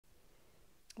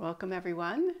Welcome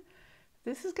everyone.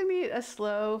 This is going to be a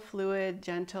slow, fluid,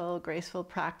 gentle, graceful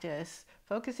practice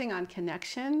focusing on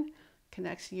connection,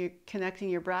 connecting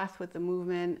your breath with the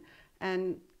movement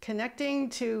and connecting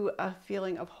to a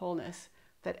feeling of wholeness,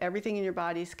 that everything in your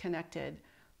body is connected,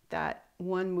 that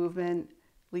one movement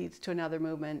leads to another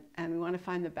movement, and we want to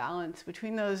find the balance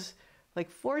between those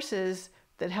forces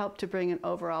that help to bring an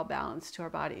overall balance to our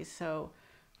bodies. So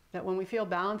that when we feel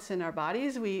balance in our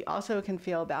bodies, we also can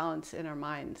feel balance in our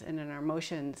minds and in our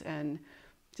emotions, and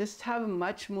just have a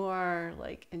much more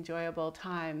enjoyable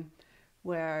time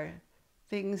where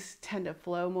things tend to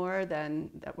flow more than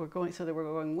that we're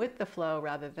going with the flow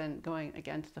rather than going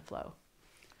against the flow.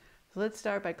 So let's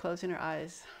start by closing our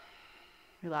eyes.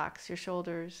 Relax your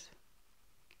shoulders.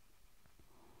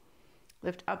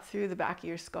 Lift up through the back of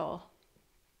your skull.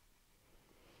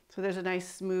 So there's a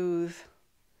nice smooth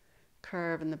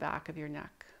curve in the back of your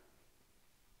neck.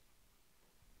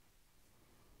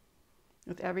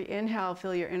 With every inhale,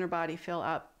 feel your inner body fill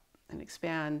up and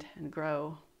expand and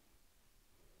grow.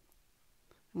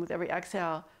 And with every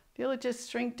exhale, feel it just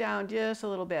shrink down just a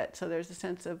little bit, so there's a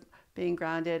sense of being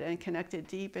grounded and connected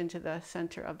deep into the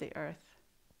center of the earth.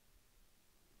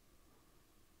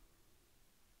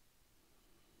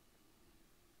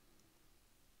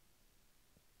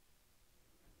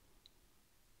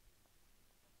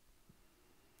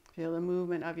 Feel the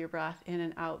movement of your breath in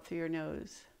and out through your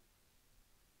nose.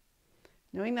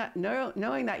 Knowing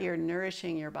that you're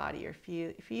nourishing your body,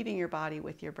 you're feeding your body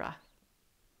with your breath.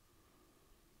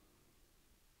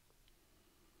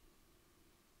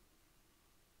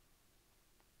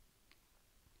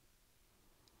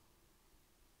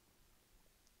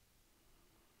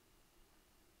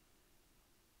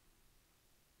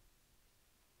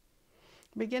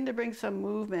 Begin to bring some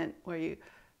movement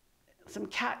some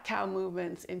cat-cow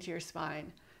movements into your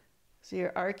spine. So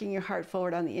you're arcing your heart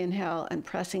forward on the inhale and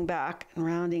pressing back and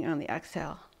rounding on the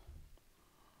exhale.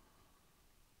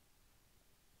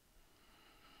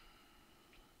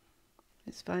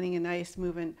 It's finding a nice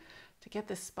movement to get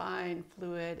the spine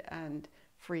fluid and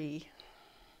free.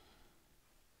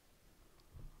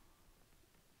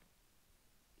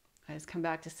 Just come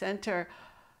back to center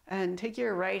and take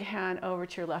your right hand over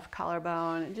to your left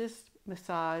collarbone and just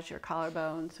massage your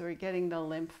collarbone so we're getting the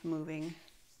lymph moving.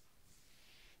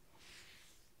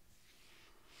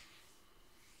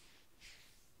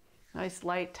 Nice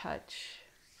light touch.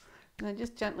 And then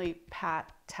just gently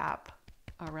tap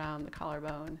around the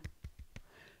collarbone. And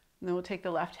then we'll take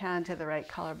the left hand to the right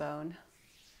collarbone.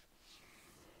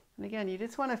 And again, you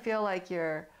just want to feel like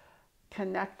you're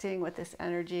connecting with this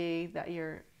energy, that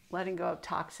you're letting go of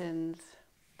toxins,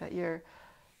 that you're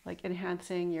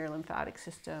enhancing your lymphatic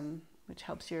system, which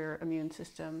helps your immune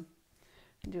system.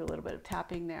 And do a little bit of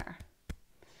tapping there.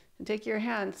 And take your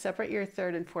hands, separate your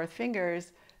third and fourth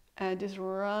fingers, and just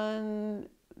run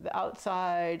the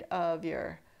outside of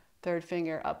your third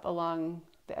finger up along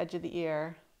the edge of the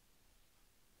ear.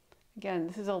 Again,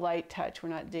 this is a light touch, we're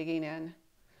not digging in.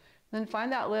 Then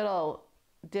find that little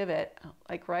divot,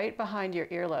 right behind your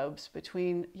earlobes,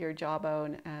 between your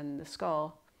jawbone and the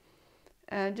skull.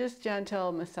 And just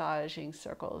gentle massaging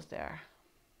circles there.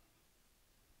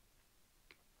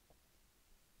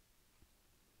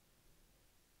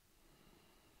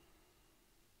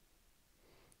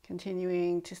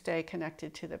 Continuing to stay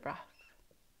connected to the breath.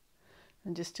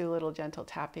 And just do a little gentle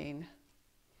tapping.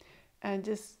 And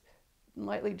just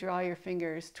lightly draw your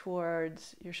fingers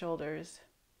towards your shoulders.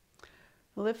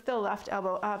 Lift the left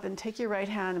elbow up and take your right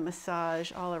hand and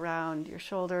massage all around your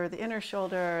shoulder, the inner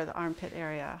shoulder, the armpit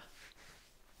area.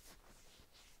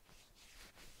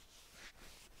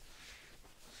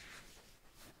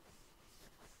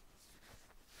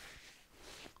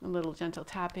 A little gentle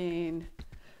tapping.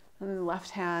 And then the left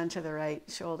hand to the right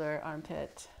shoulder,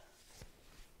 armpit.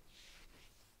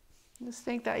 Just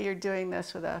think that you're doing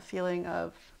this with a feeling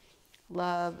of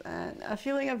love and a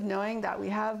feeling of knowing that we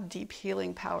have deep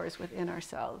healing powers within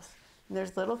ourselves. And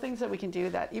there's little things that we can do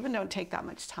that even don't take that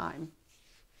much time.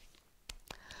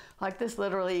 Like this,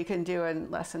 literally, you can do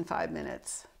in less than 5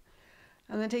 minutes.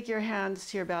 And then take your hands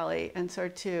to your belly and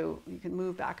you can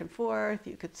move back and forth,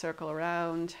 you could circle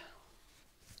around.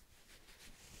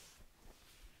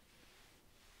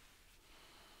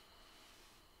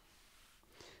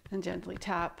 And gently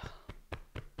tap.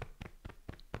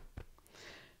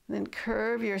 And then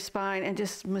curve your spine and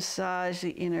just massage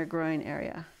the inner groin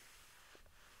area.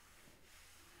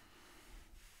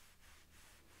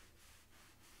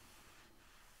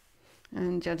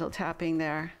 And gentle tapping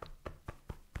there.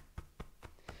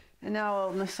 And now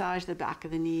we'll massage the back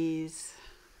of the knees.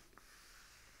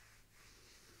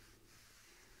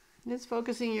 Just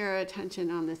focusing your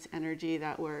attention on this energy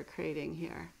that we're creating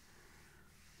here.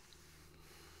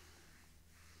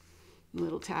 A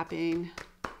little tapping.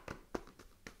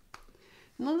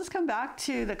 And let's come back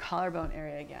to the collarbone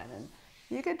area again. And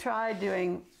you could try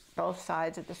doing both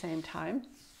sides at the same time.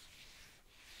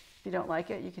 If you don't like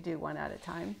it, you could do one at a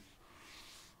time.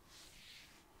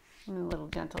 And a little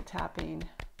gentle tapping.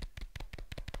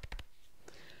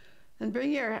 And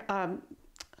bring your,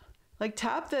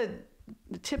 tap the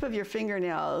tip of your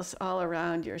fingernails all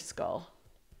around your skull.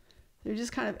 You're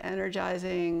just kind of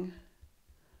energizing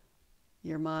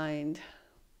your mind.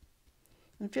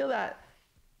 And feel that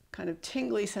kind of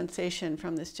tingly sensation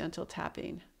from this gentle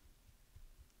tapping.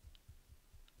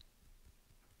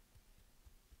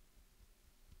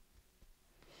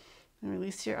 And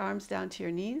release your arms down to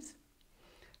your knees.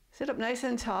 Sit up nice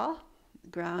and tall.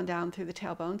 Ground down through the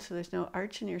tailbone so there's no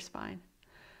arch in your spine.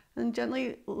 And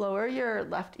gently lower your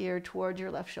left ear toward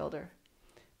your left shoulder.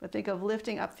 But think of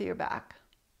lifting up through your back.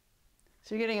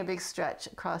 So you're getting a big stretch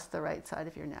across the right side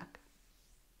of your neck.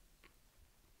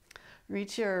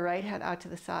 Reach your right hand out to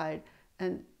the side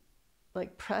and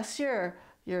press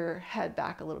your head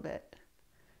back a little bit.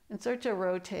 And start to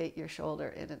rotate your shoulder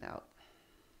in and out.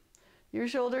 Your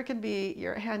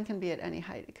hand can be at any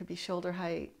height. It could be shoulder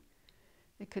height.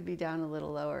 It could be down a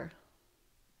little lower.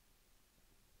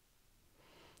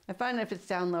 I find that if it's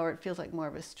down lower, it feels like more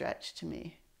of a stretch to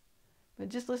me. But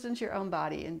just listen to your own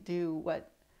body and do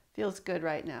what feels good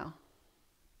right now.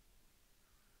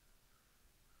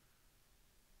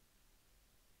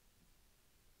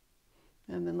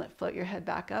 And then float your head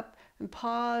back up and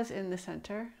pause in the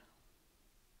center.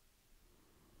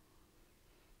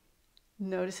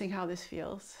 Noticing how this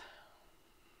feels.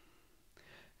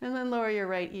 And then lower your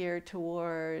right ear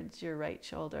towards your right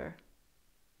shoulder.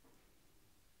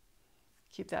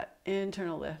 Keep that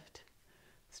internal lift.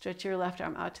 Stretch your left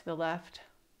arm out to the left.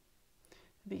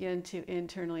 Begin to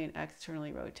internally and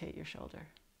externally rotate your shoulder.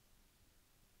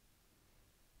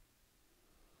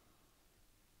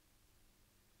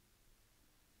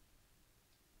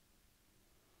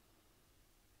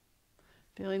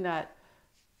 Feeling that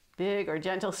big or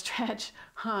gentle stretch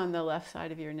on the left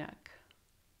side of your neck.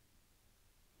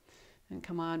 And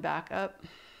come on back up.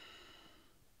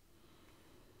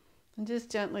 And just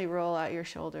gently roll out your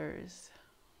shoulders.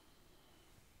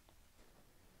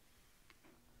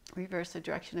 Reverse the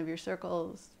direction of your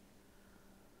circles.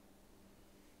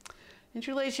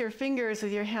 Interlace your fingers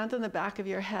with your hands on the back of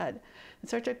your head and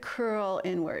start to curl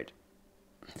inward.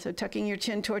 So tucking your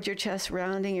chin towards your chest,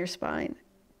 rounding your spine.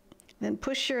 Then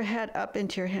push your head up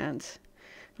into your hands.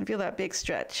 And feel that big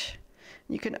stretch.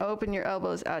 You can open your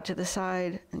elbows out to the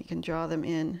side and you can draw them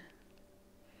in.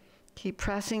 Keep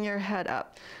pressing your head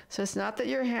up. So it's not that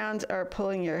your hands are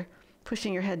pushing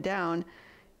your head down.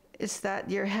 It's that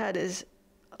your head is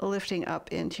lifting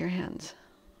up into your hands.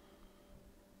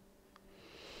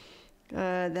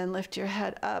 Good. Then lift your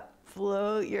head up.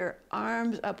 Float your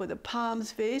arms up with the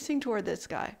palms facing toward the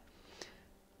sky.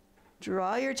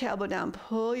 Draw your tailbone down,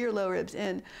 pull your low ribs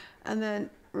in, and then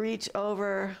reach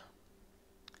over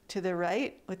to the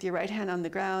right with your right hand on the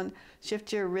ground.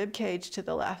 Shift your rib cage to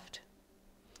the left.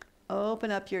 Open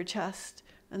up your chest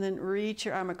and then reach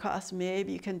your arm across.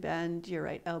 Maybe you can bend your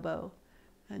right elbow.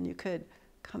 And you could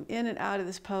come in and out of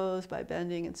this pose by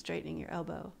bending and straightening your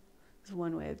elbow. This is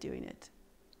one way of doing it.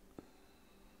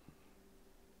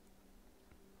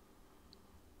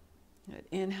 Good.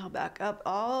 Inhale back up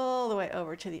all the way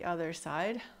over to the other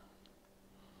side.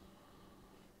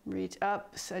 Reach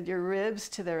up, send your ribs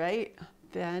to the right,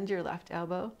 bend your left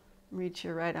elbow, reach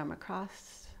your right arm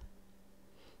across.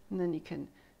 And then you can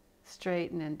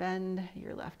straighten and bend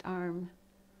your left arm.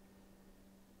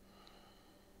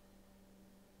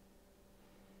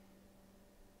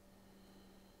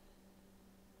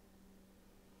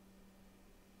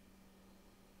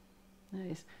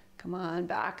 Nice. Come on,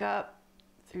 back up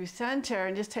through center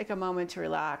and just take a moment to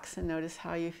relax and notice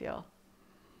how you feel.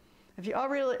 If you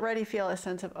already feel a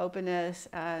sense of openness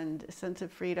and a sense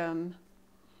of freedom,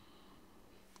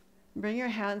 bring your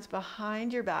hands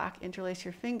behind your back, interlace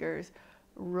your fingers,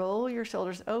 roll your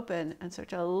shoulders open, and start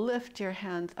to lift your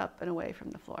hands up and away from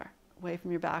the floor, away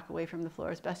from your back, away from the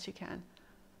floor as best you can.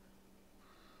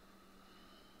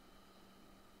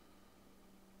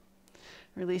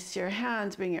 Release your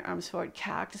hands, bring your arms forward,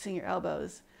 cactusing your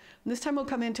elbows. And this time we'll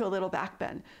come into a little back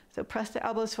bend. So press the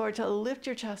elbows forward to lift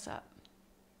your chest up.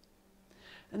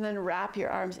 And then wrap your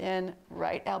arms in,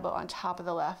 right elbow on top of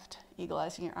the left,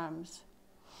 eagle-eying your arms.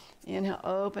 Inhale,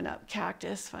 open up,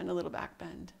 cactus, find a little back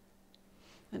bend.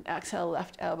 And exhale,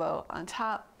 left elbow on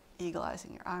top,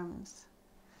 eagle-eying your arms.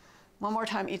 One more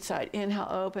time each side. Inhale,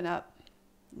 open up.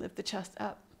 Lift the chest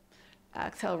up.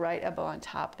 Exhale, right elbow on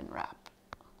top and wrap.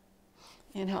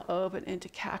 Inhale, open into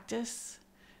cactus.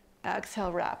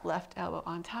 Exhale, wrap, left elbow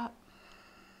on top.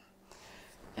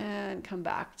 And come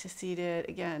back to seated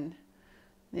again.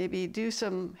 Maybe do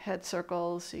some head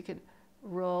circles so you could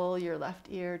roll your left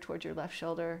ear towards your left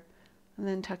shoulder, and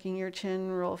then tucking your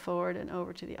chin, roll forward and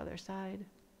over to the other side.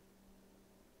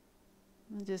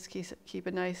 And just keep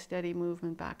a nice steady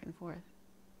movement back and forth.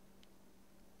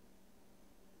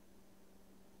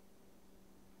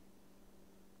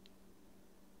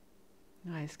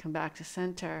 Nice, come back to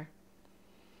center.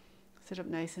 Sit up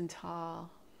nice and tall.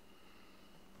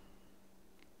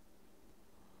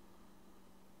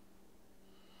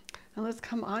 And let's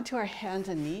come onto our hands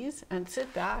and knees and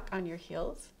sit back on your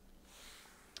heels.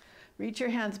 Reach your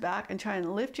hands back and try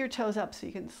and lift your toes up so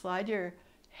you can slide your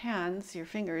hands, your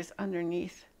fingers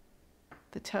underneath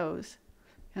the toes,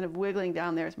 kind of wiggling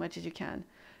down there as much as you can.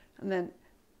 And then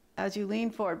as you lean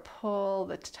forward, pull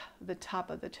the top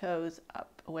of the toes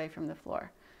up away from the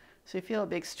floor. So you feel a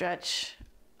big stretch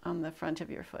on the front of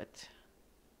your foot.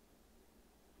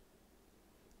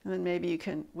 And then maybe you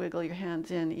can wiggle your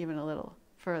hands in even a little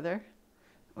further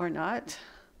or not.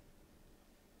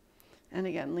 And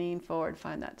again, lean forward,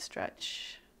 find that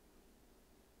stretch.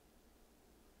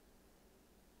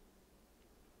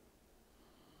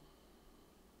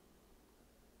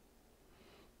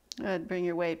 Good. Bring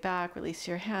your weight back, release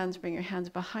your hands, bring your hands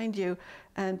behind you,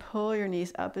 and pull your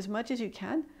knees up as much as you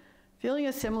can. Feeling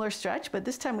a similar stretch, but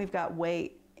this time we've got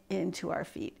weight into our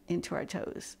feet, into our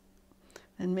toes.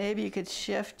 And maybe you could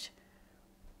shift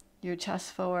your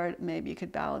chest forward, maybe you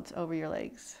could balance over your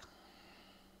legs.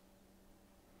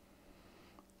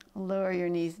 Lower your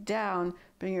knees down,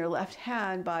 bring your left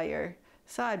hand by your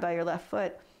side, by your left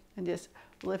foot, and just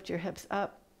lift your hips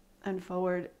up and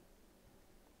forward.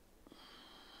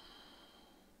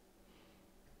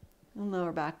 And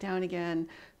lower back down again.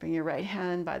 Bring your right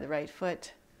hand by the right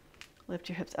foot. Lift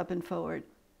your hips up and forward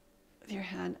with your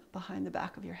hand behind the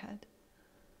back of your head.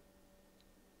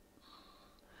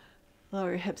 Lower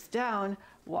your hips down.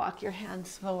 Walk your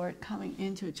hands forward, coming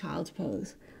into a child's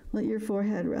pose. Let your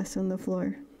forehead rest on the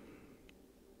floor.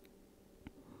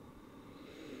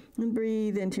 And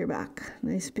breathe into your back.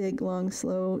 Nice, big, long,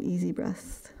 slow, easy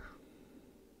breaths.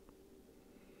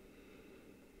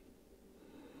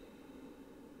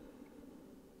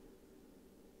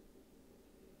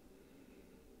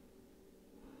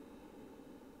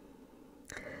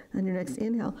 On your next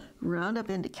inhale, round up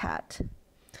into cat.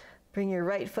 Bring your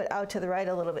right foot out to the right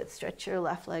a little bit. Stretch your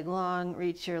left leg long.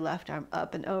 Reach your left arm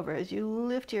up and over as you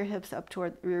lift your hips up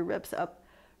toward your ribs up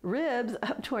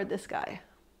toward the sky.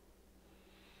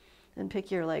 And pick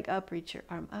your leg up, reach your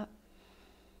arm up.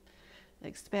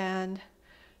 Expand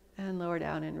and lower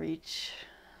down and reach.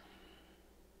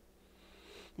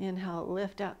 Inhale,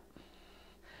 lift up.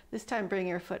 This time bring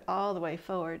your foot all the way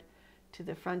forward to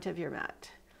the front of your mat.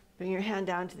 Bring your hand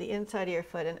down to the inside of your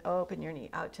foot and open your knee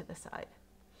out to the side.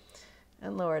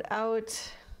 And lower it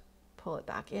out, pull it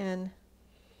back in.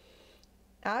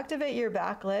 Activate your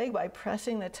back leg by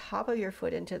pressing the top of your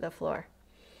foot into the floor.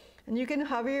 And you can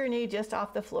hover your knee just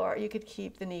off the floor. You could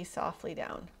keep the knee softly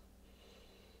down.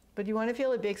 But you want to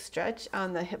feel a big stretch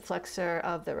on the hip flexor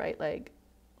of the right leg.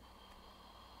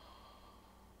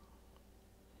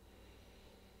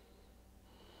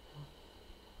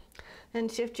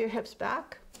 And shift your hips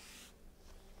back.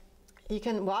 You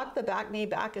can walk the back knee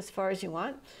back as far as you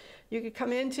want. You could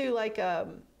come into like a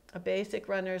basic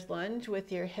runner's lunge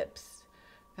with your hips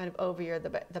kind of over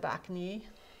the back knee.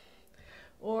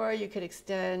 Or you could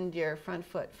extend your front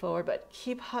foot forward, but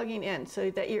keep hugging in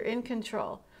so that you're in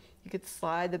control. You could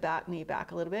slide the back knee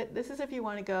back a little bit. This is if you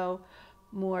want to go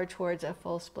more towards a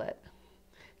full split.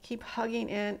 Keep hugging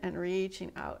in and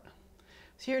reaching out.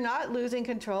 So you're not losing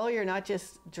control. You're not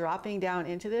just dropping down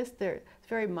into this. It's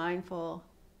very mindful.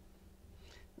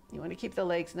 You want to keep the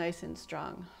legs nice and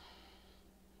strong.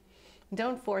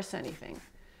 Don't force anything.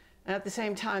 And at the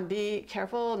same time, be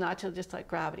careful not to just let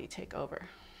gravity take over.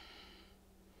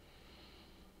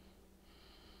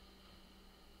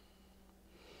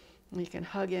 You can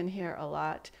hug in here a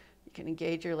lot. You can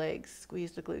engage your legs,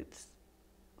 squeeze the glutes.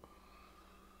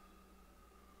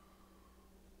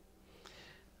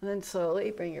 And then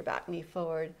slowly bring your back knee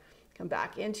forward. Come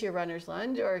back into your runner's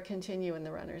lunge or continue in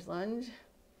the runner's lunge.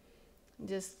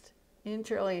 Just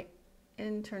internally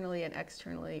and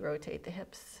externally rotate the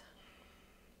hips.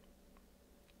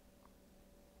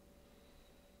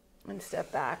 And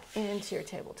step back into your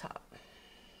tabletop.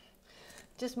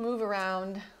 Just move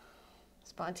around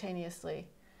spontaneously.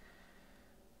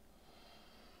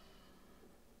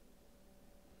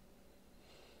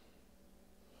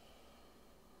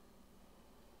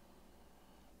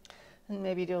 And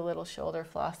maybe do a little shoulder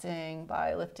flossing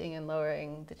by lifting and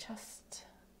lowering the chest.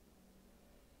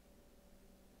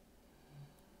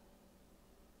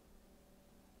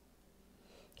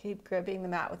 Keep gripping the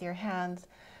mat with your hands.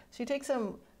 So you take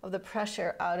some of the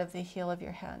pressure out of the heel of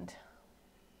your hand.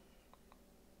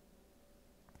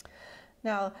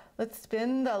 Now let's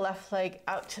spin the left leg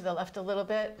out to the left a little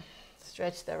bit.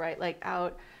 Stretch the right leg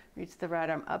out. Reach the right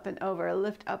arm up and over.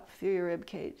 Lift up through your rib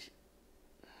cage.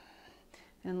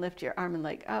 And lift your arm and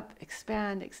leg up.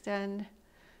 Expand, extend,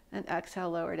 and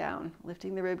exhale, lower down.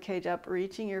 Lifting the rib cage up,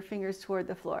 reaching your fingers toward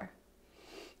the floor.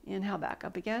 Inhale, back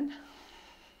up again.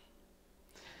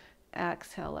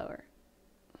 Exhale, lower.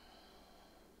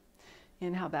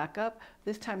 Inhale, back up.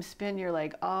 This time spin your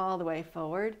leg all the way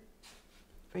forward.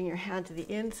 Bring your hand to the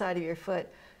inside of your foot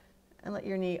and let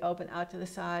your knee open out to the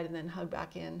side and then hug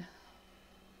back in.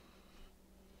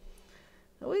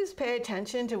 Always pay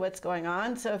attention to what's going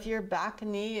on. So if your back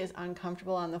knee is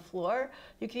uncomfortable on the floor,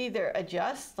 you can either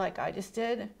adjust like I just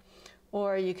did,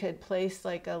 or you could place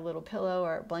like a little pillow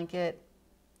or a blanket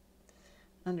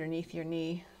underneath your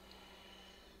knee.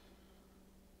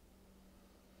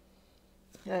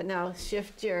 Now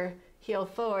shift your heel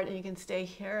forward and you can stay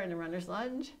here in a runner's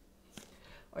lunge,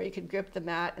 or you could grip the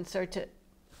mat and start to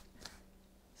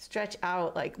stretch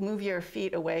out, like move your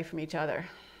feet away from each other.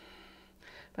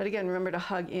 But again, remember to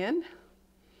hug in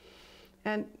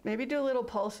and maybe do little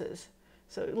pulses.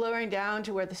 So lowering down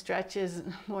to where the stretch is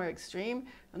more extreme,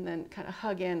 and then kind of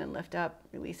hug in and lift up,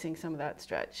 releasing some of that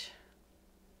stretch.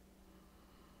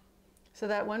 So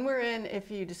that when we're in,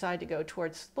 if you decide to go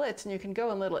towards splits, and you can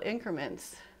go in little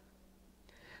increments,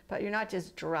 but you're not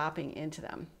just dropping into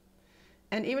them.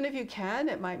 And even if you can,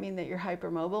 it might mean that you're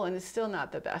hypermobile, and it's still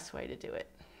not the best way to do it.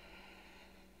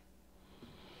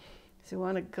 So we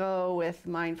want to go with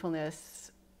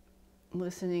mindfulness,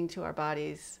 listening to our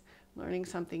bodies, learning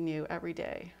something new every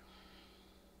day.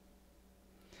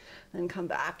 Then come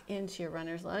back into your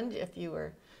runner's lunge if you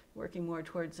were working more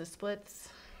towards the splits.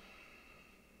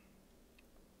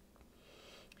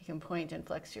 You can point and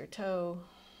flex your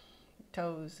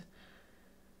toes.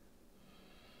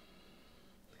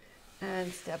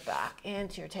 And step back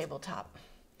into your tabletop.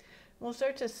 We'll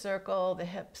start to circle the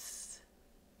hips.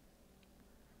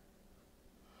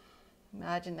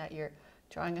 Imagine that you're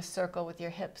drawing a circle with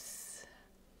your hips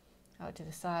out to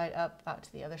the side, up, out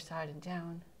to the other side, and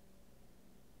down.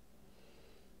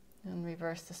 And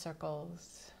reverse the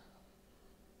circles.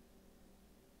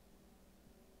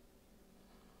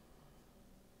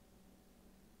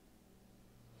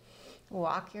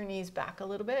 Walk your knees back a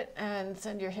little bit and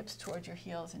send your hips towards your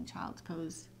heels in child's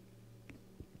pose.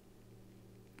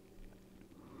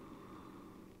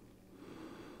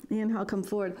 Inhale, come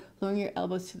forward, lowering your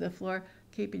elbows to the floor,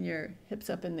 keeping your hips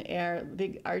up in the air,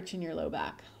 big arch in your low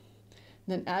back.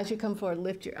 And then as you come forward,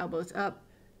 lift your elbows up,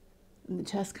 and the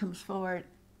chest comes forward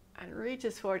and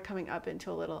reaches forward, coming up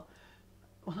into a little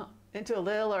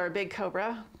or a big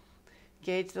cobra.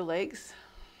 Gauge the legs.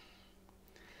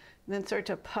 And then start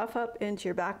to puff up into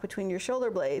your back between your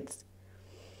shoulder blades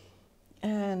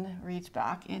and reach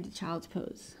back into child's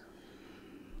pose.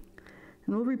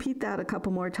 And we'll repeat that a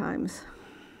couple more times.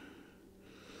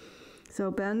 So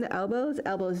bend the elbows,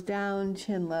 elbows down,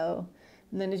 chin low.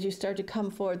 And then as you start to come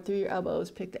forward through your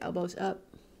elbows, pick the elbows up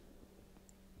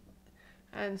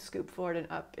and scoop forward and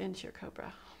up into your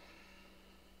cobra.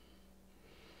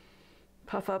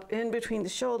 Puff up in between the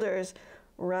shoulders,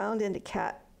 round into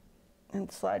cat,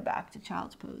 and slide back to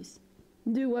child's pose.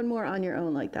 Do one more on your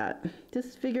own like that.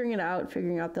 Just figuring it out,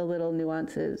 figuring out the little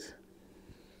nuances.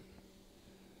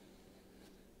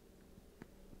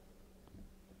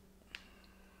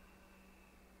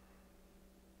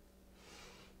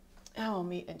 And we'll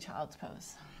meet in child's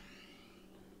pose.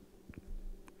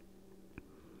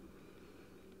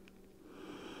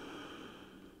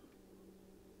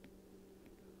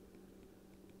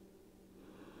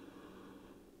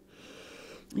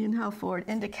 Inhale forward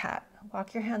into cat.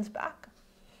 Walk your hands back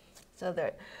so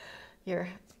that your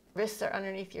wrists are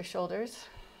underneath your shoulders.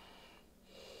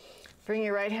 Bring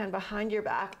your right hand behind your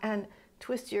back and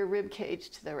twist your rib cage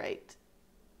to the right.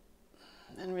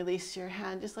 And release your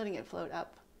hand, just letting it float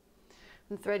up.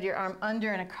 And thread your arm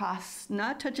under and across,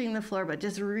 not touching the floor, but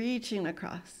just reaching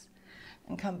across.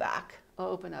 And come back,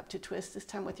 open up to twist, this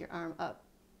time with your arm up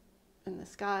in the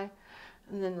sky,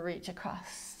 and then reach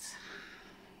across.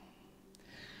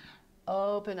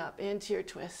 Open up into your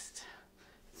twist.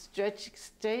 Stretch,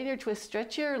 stay in your twist,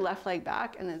 stretch your left leg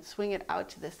back, and then swing it out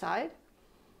to the side.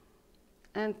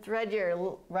 And thread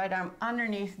your right arm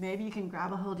underneath. Maybe you can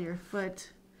grab a hold of your foot,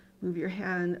 move your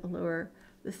hand, lower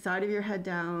the side of your head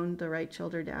down, the right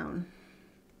shoulder down.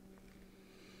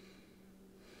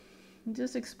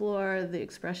 Just explore the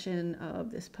expression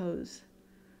of this pose.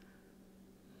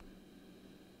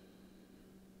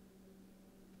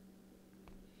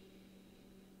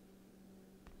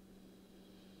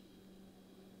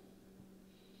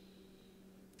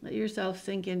 Let yourself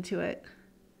sink into it,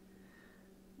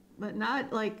 but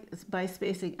not like by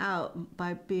spacing out,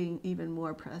 by being even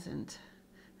more present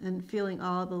and feeling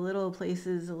all the little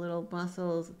places, the little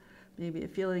muscles, maybe a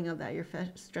feeling of that you're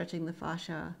stretching the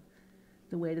fascia,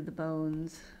 the weight of the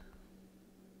bones.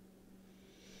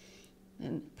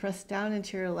 And press down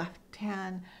into your left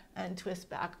hand and twist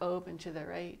back open to the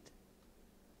right.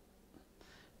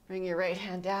 Bring your right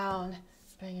hand down,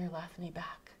 bring your left knee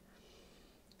back,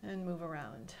 and move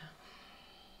around.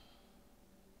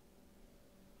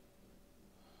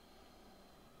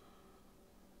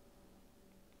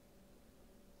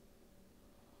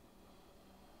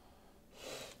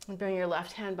 And bring your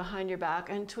left hand behind your back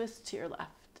and twist to your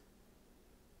left.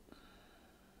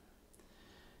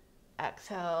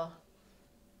 Exhale,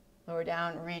 lower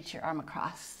down, reach your arm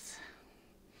across.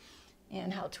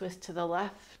 Inhale, twist to the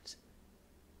left.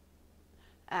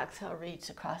 Exhale, reach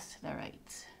across to the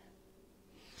right.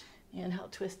 Inhale,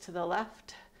 twist to the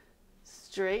left.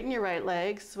 Straighten your right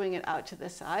leg, swing it out to the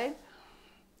side.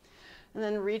 And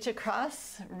then reach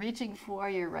across, reaching for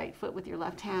your right foot with your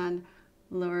left hand.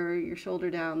 Lower your shoulder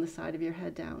down, the side of your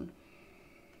head down.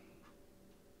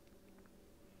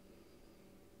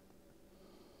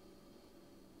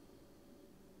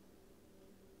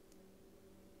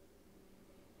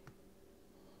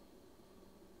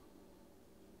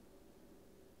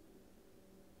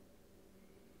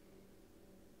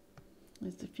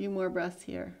 Just a few more breaths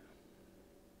here.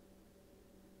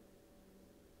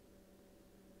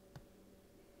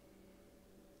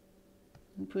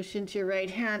 And push into your right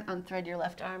hand, unthread your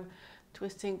left arm,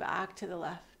 twisting back to the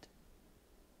left.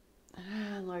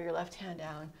 And lower your left hand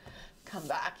down. Come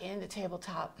back into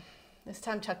tabletop. This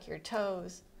time tuck your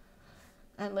toes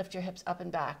and lift your hips up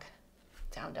and back.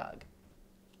 Down dog.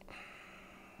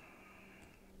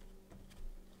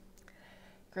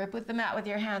 Grip with the mat with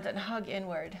your hands and hug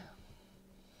inward.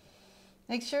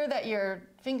 Make sure that your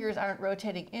fingers aren't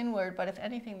rotating inward, but if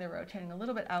anything, they're rotating a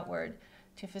little bit outward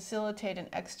to facilitate an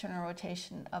external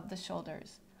rotation of the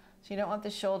shoulders. So you don't want the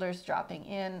shoulders dropping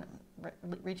in,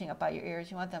 reaching up by your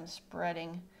ears. You want them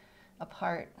spreading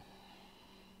apart.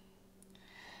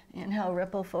 Inhale,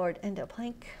 ripple forward into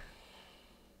plank.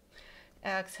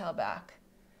 Exhale back,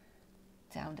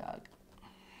 down dog.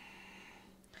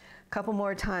 Couple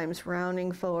more times,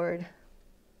 rounding forward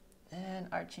and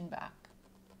arching back.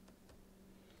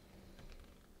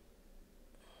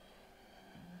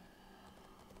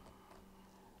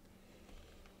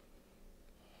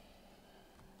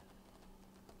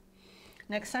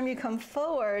 Next time you come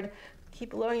forward,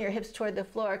 keep lowering your hips toward the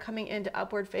floor, coming into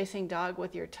upward facing dog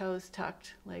with your toes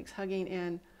tucked, legs hugging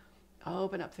in.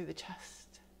 Open up through the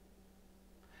chest.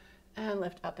 And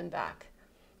lift up and back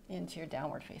into your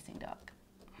downward facing dog.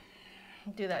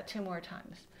 Do that 2 more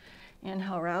times.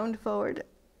 Inhale, round forward.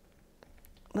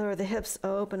 Lower the hips,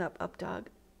 open up, up dog.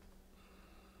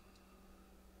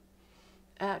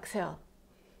 Exhale,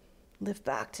 lift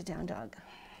back to down dog.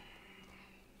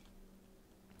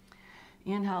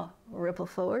 Inhale, ripple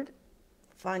forward.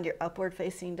 Find your upward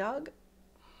facing dog.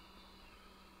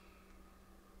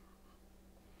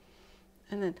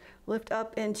 And then lift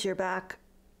up into your back,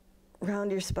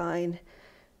 round your spine,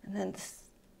 and then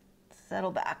settle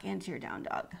back into your down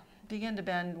dog. Begin to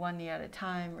bend one knee at a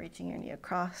time, reaching your knee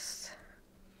across.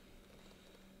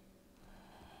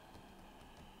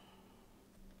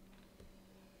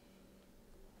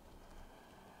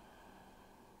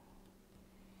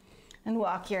 And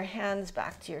walk your hands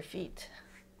back to your feet.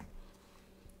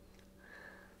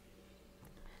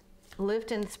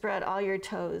 Lift and spread all your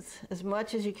toes as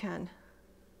much as you can.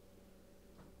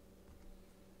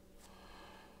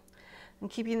 And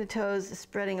keeping the toes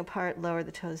spreading apart, lower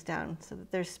the toes down so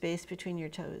that there's space between your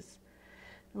toes.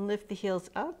 And lift the heels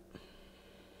up.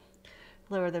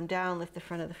 Lower them down, lift the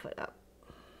front of the foot up.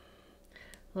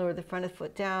 Lower the front of the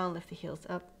foot down, lift the heels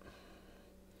up.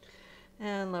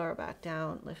 And lower back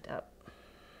down, lift up.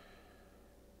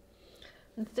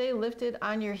 And stay lifted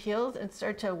on your heels and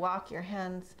start to walk your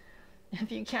hands,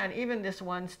 if you can, even just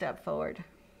 1 step forward.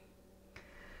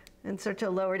 And start to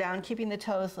lower down, keeping the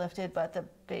toes lifted, but the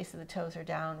base of the toes are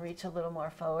down. Reach a little more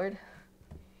forward.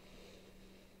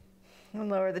 And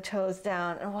lower the toes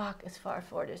down and walk as far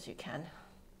forward as you can.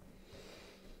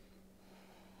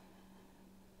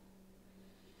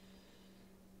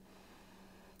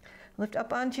 Lift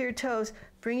up onto your toes.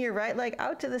 Bring your right leg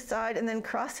out to the side and then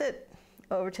cross it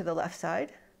over to the left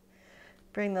side.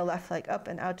 Bring the left leg up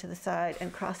and out to the side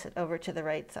and cross it over to the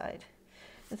right side.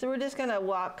 And so we're just going to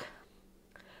walk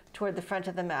toward the front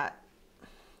of the mat,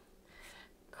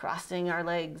 crossing our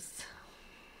legs.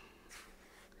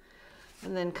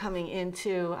 And then coming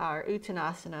into our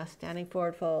Uttanasana, standing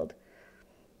forward fold.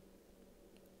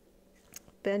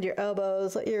 Bend your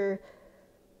elbows, let your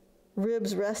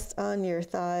ribs rest on your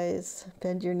thighs.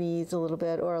 Bend your knees a little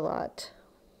bit or a lot.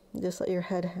 Just let your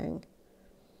head hang.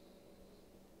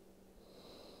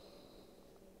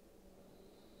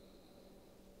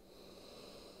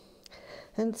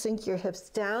 And sink your hips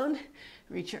down.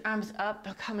 Reach your arms up,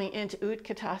 coming into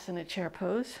Utkatasana, chair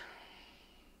pose.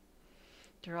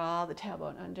 Draw the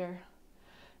tailbone under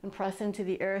and press into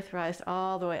the earth, rise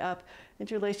all the way up.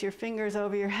 Interlace your fingers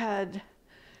over your head.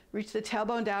 Reach the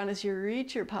tailbone down as you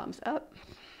reach your palms up.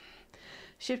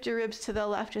 Shift your ribs to the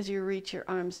left as you reach your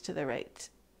arms to the right.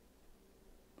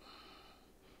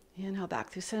 Inhale back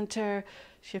through center.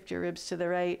 Shift your ribs to the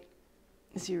right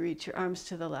as you reach your arms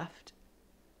to the left.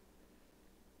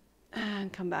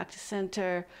 And come back to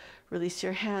center. Release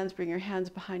your hands, bring your hands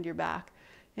behind your back.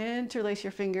 Interlace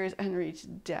your fingers and reach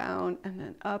down and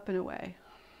then up and away.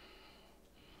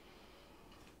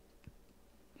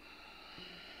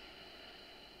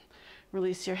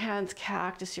 Release your hands,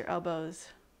 cactus your elbows.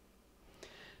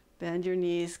 Bend your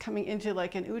knees, coming into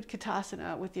like an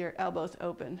Utkatasana with your elbows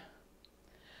open.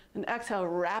 And exhale,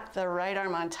 wrap the right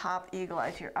arm on top, eagle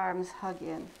eye to your arms, hug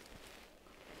in.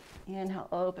 Inhale,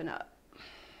 open up.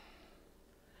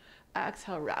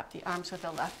 Exhale, wrap the arms with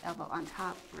the left elbow on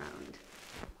top, round.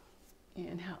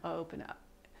 Inhale, open up.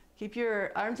 Keep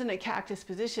your arms in a cactus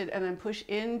position and then push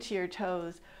into your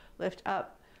toes. Lift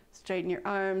up, straighten your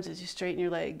arms as you straighten your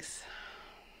legs.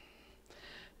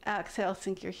 Exhale,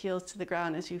 sink your heels to the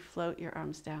ground as you float your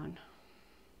arms down.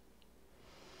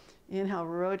 Inhale,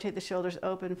 rotate the shoulders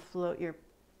open, float your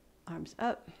arms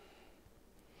up.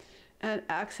 And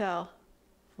exhale,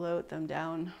 float them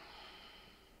down.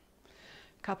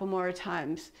 A couple more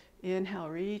times. Inhale,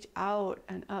 reach out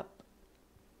and up.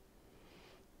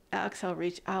 Exhale,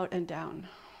 reach out and down.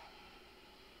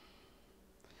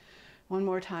 One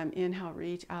more time. Inhale,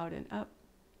 reach out and up.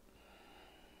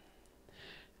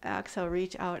 Exhale,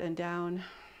 reach out and down.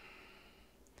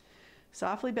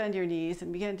 Softly bend your knees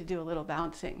and begin to do a little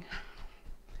bouncing.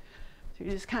 So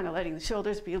you're just kind of letting the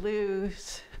shoulders be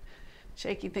loose,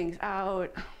 shaking things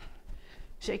out,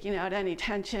 shaking out any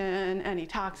tension, any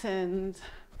toxins.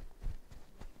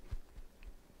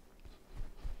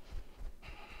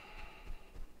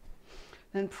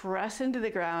 Then press into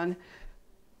the ground.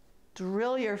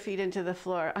 Drill your feet into the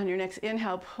floor. On your next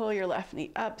inhale, pull your left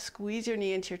knee up, squeeze your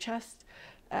knee into your chest,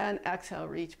 and exhale,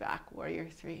 reach back, warrior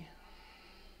three.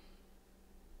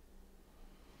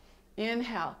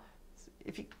 Inhale.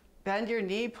 If you bend your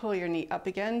knee, pull your knee up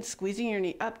again, squeezing your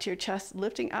knee up to your chest,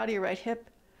 lifting out of your right hip,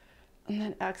 and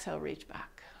then exhale, reach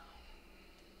back.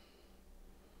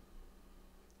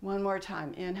 One more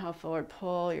time. Inhale, forward,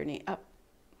 pull your knee up.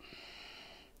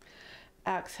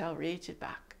 Exhale, reach it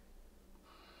back.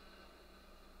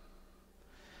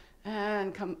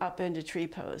 And come up into tree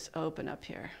pose. Open up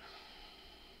here.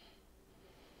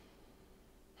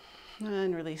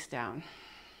 And release down.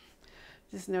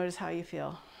 Just notice how you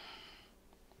feel.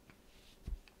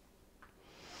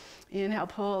 Inhale,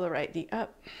 pull the right knee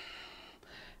up.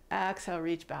 Exhale,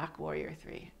 reach back, warrior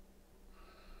three.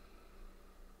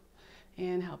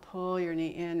 Inhale, pull your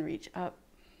knee in, reach up.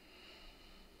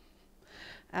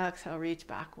 Exhale, reach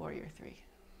back, warrior three.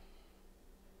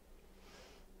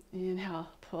 Inhale,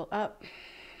 pull up.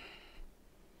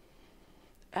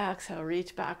 Exhale,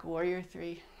 reach back, warrior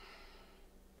three.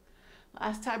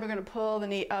 Last time, we're going to pull the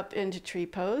knee up into tree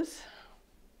pose.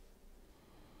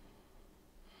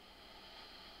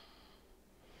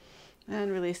 And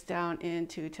release down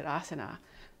into Tadasana.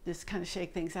 Just kind of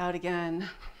shake things out again.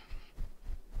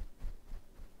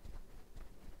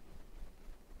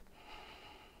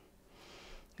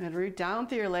 And root down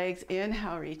through your legs.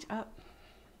 Inhale, reach up.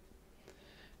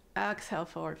 Exhale,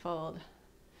 forward fold.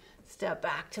 Step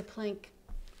back to plank.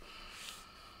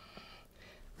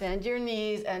 Bend your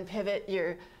knees and pivot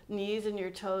your knees and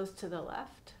your toes to the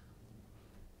left.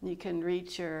 You can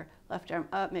reach your left arm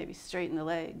up, maybe straighten the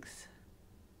legs.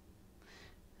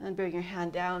 And bring your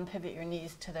hand down, pivot your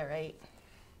knees to the right.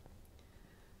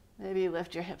 Maybe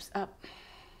lift your hips up.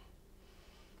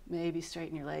 Maybe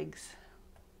straighten your legs.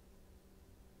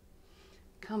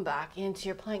 Come back into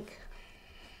your plank.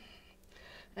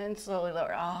 And slowly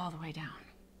lower all the way down.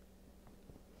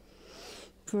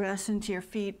 Press into your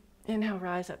feet. Inhale,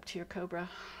 rise up to your cobra.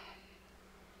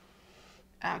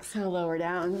 Exhale, lower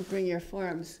down. Bring your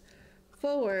forearms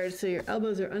forward so your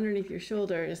elbows are underneath your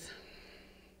shoulders.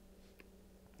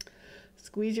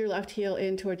 squeeze your left heel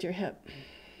in towards your hip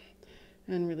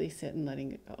and release it and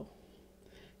letting it go.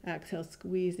 Exhale,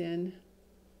 squeeze in.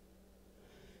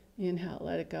 Inhale,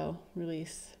 let it go,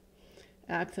 release.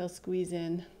 Exhale, squeeze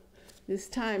in. This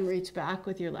time, reach back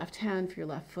with your left hand for your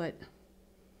left foot.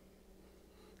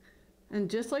 And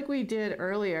just like we did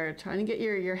earlier, trying to get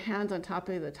your hands on top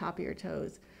of the top of your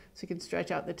toes so you can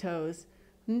stretch out the toes.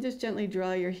 And just gently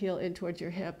draw your heel in towards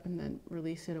your hip and then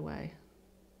release it away.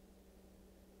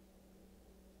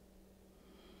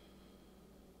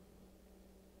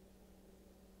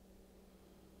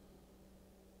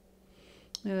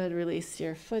 Good, release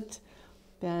your foot,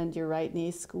 bend your right knee,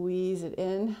 squeeze it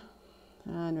in,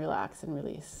 and relax and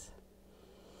release.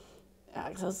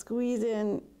 Exhale, squeeze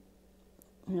in,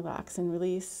 relax and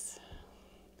release.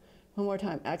 One more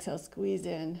time, exhale, squeeze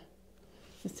in.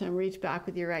 This time reach back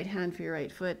with your right hand for your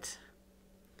right foot,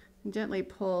 and gently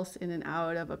pulse in and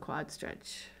out of a quad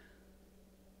stretch.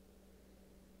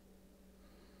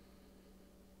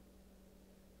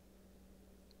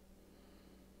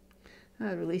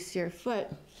 Release your foot.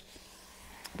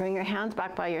 Bring your hands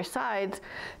back by your sides.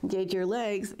 Engage your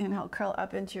legs. Inhale, curl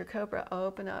up into your cobra.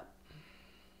 Open up.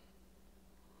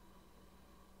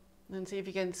 And see if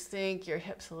you can sink your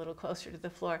hips a little closer to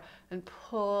the floor and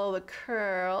pull the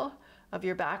curl of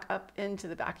your back up into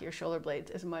the back of your shoulder blades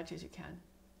as much as you can.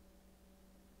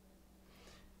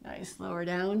 Nice. Lower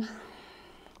down.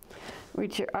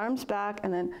 Reach your arms back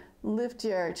and then lift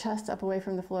your chest up away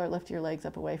from the floor. Lift your legs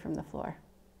up away from the floor.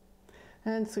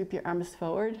 And sweep your arms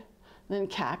forward. Then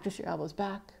cactus your elbows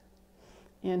back.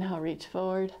 Inhale, reach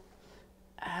forward.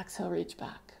 Exhale, reach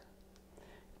back.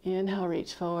 Inhale,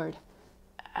 reach forward.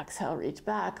 Exhale, reach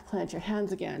back. Plant your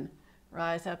hands again.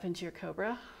 Rise up into your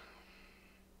cobra.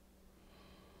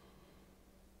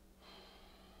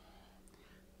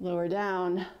 Lower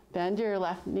down. Bend your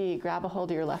left knee. Grab a hold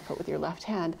of your left foot with your left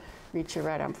hand. Reach your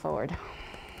right arm forward.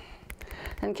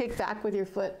 And kick back with your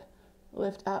foot.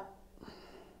 Lift up.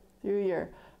 Through your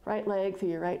right leg, through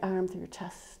your right arm, through your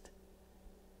chest.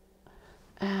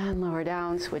 And lower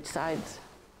down, switch sides.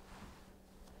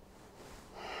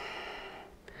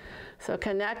 So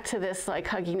connect to this like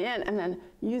hugging in and then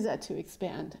use that to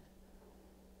expand.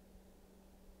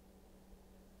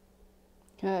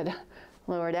 Good.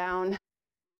 Lower down.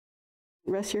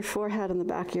 Rest your forehead on the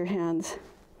back of your hands.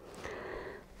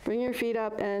 Bring your feet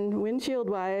up and windshield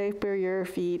wiper your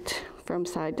feet from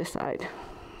side to side.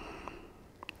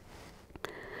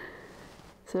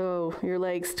 So your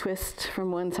legs twist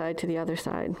from one side to the other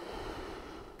side.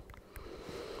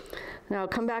 Now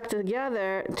come back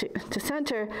together to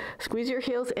center. Squeeze your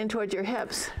heels in towards your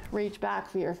hips. Reach back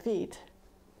for your feet.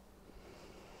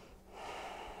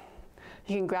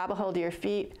 You can grab a hold of your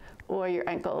feet or your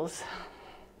ankles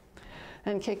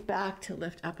and kick back to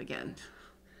lift up again.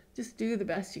 Just do the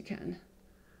best you can.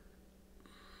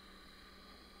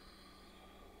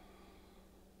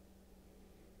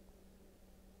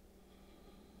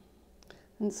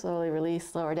 And slowly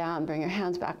release, lower down, bring your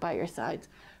hands back by your sides.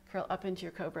 Curl up into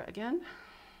your cobra again.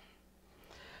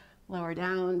 Lower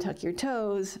down, tuck your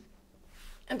toes,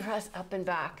 and press up and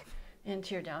back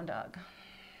into your down dog.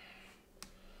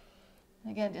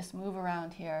 And again, just move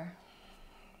around here.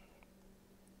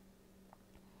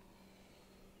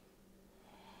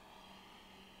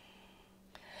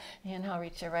 Inhale,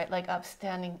 reach your right leg up,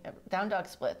 standing down dog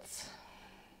splits.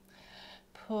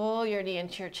 Pull your knee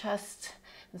into your chest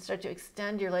and start to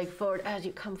extend your leg forward as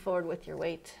you come forward with your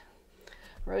weight.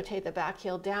 Rotate the back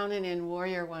heel down and in,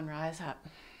 warrior one, rise up.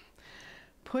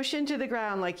 Push into the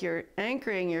ground like you're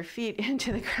anchoring your feet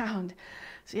into the ground.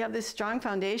 So you have this strong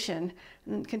foundation,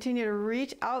 and then continue to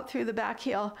reach out through the back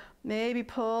heel. Maybe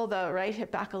pull the right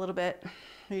hip back a little bit.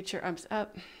 Reach your arms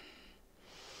up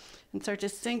and start to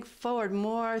sink forward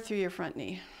more through your front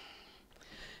knee.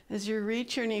 As you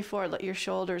reach your knee forward, let your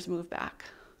shoulders move back.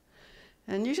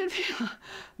 And you should feel,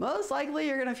 most likely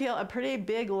you're gonna feel a pretty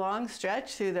big long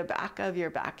stretch through the back of your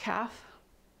back calf.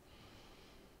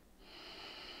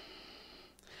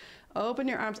 Open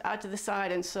your arms out to the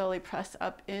side and slowly press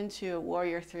up into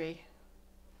warrior three.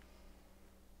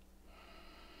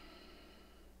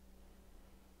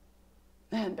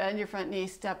 And bend your front knee,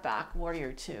 step back,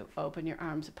 warrior two. Open your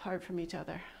arms apart from each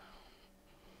other.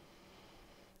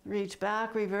 Reach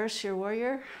back, reverse your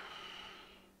warrior.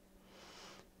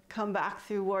 Come back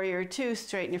through warrior two,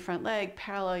 straighten your front leg,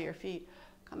 parallel your feet,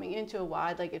 coming into a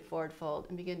wide-legged forward fold,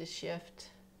 and begin to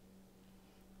shift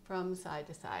from side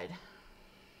to side.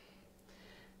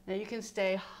 Now you can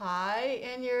stay high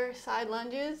in your side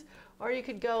lunges, or you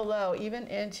could go low, even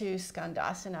into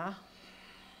skandasana,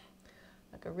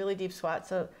 like a really deep squat.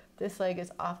 So this leg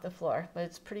is off the floor, but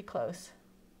it's pretty close.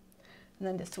 And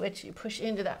then to switch, you push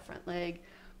into that front leg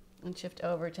and shift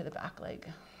over to the back leg.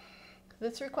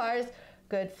 This requires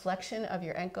good flexion of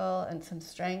your ankle and some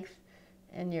strength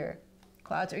in your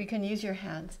quads, or you can use your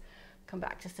hands. Come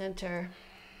back to center.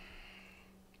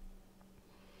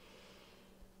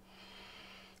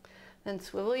 Then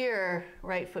swivel your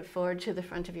right foot forward to the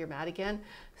front of your mat again.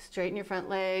 Straighten your front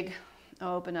leg,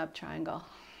 open up triangle.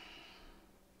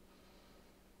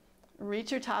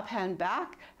 Reach your top hand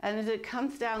back, and as it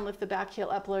comes down, lift the back heel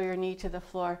up, lower your knee to the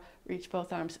floor, reach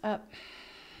both arms up.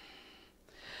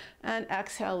 And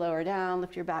exhale, lower down,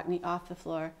 lift your back knee off the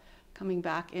floor, coming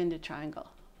back into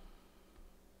triangle.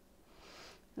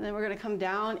 And then we're going to come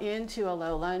down into a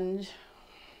low lunge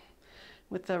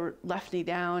with the left knee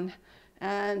down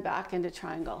and back into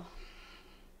triangle.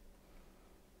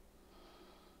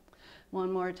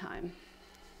 One more time.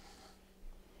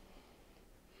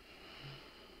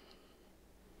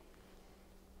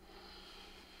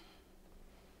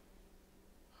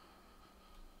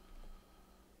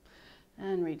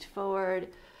 And reach forward,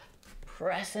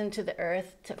 press into the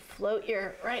earth to float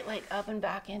your right leg up and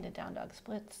back into down dog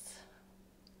splits.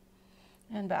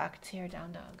 And back to your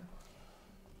down dog.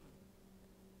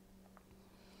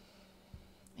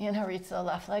 Inhale, reach the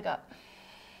left leg up.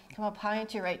 Come up high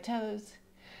into your right toes.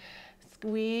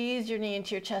 Squeeze your knee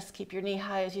into your chest. Keep your knee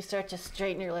high as you start to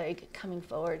straighten your leg, coming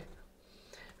forward.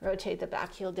 Rotate the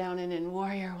back heel down and in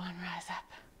warrior one, rise up.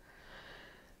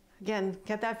 Again,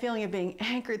 get that feeling of being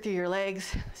anchored through your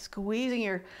legs, squeezing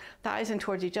your thighs in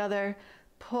towards each other.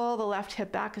 Pull the left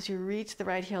hip back as you reach the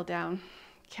right heel down.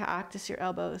 Cactus your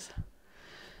elbows.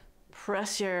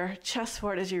 Press your chest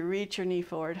forward as you reach your knee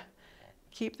forward.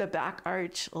 Keep the back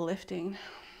arch lifting.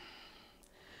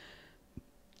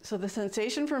 So the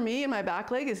sensation for me in my back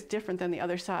leg is different than the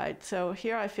other side. So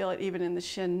here I feel it even in the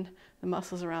shin, the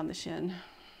muscles around the shin.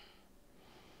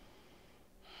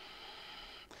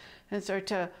 And start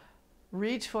to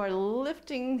reach forward,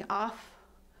 lifting off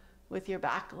with your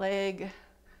back leg,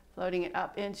 floating it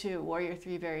up into warrior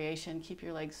three variation. Keep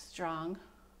your legs strong.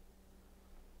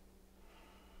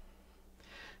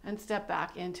 And step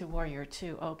back into warrior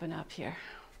two, open up here.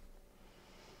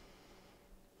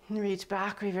 And reach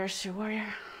back, reverse your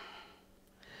warrior.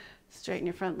 Straighten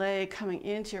your front leg, coming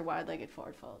into your wide-legged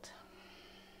forward fold.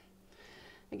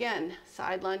 Again,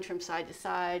 side lunge from side to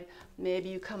side. Maybe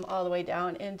you come all the way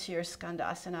down into your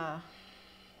skandasana.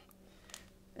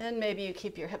 And maybe you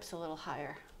keep your hips a little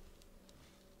higher.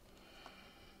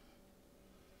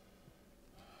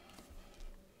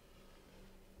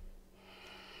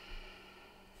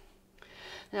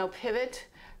 Now pivot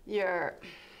your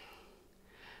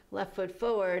left foot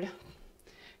forward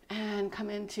and come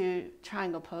into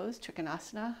triangle pose,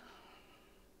 Trikonasana.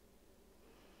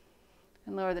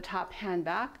 And lower the top hand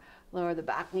back, lower the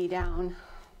back knee down.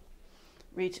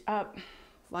 Reach up,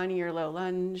 finding your low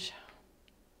lunge.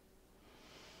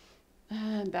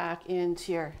 And back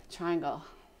into your triangle.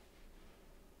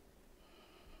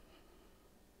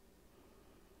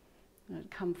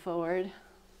 And come forward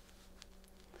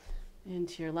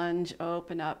into your lunge,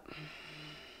 open up.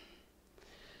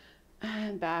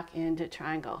 And back into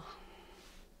triangle.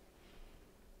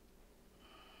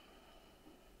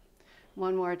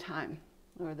 One more time.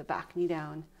 Lower the back knee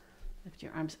down. Lift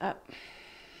your arms up.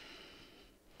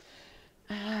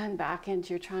 And back into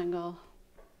your triangle.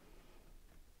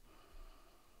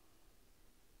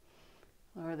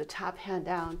 Lower the top hand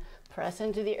down. Press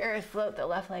into the earth. Float the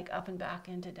left leg up and back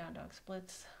into down dog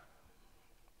splits.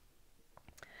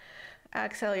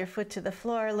 Exhale your foot to the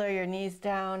floor. Lower your knees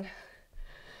down.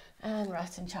 And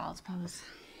rest in child's pose.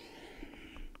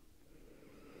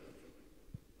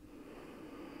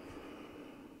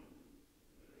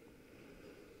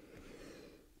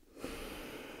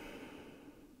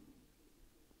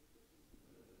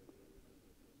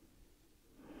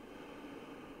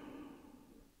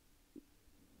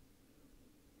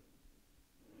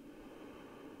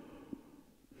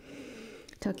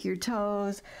 Tuck your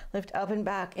toes, lift up and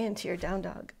back into your down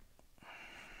dog.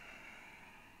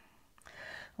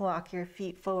 Walk your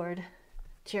feet forward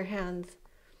to your hands.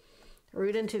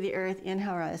 Root into the earth,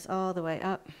 inhale, rise all the way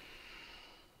up.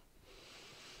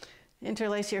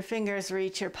 Interlace your fingers,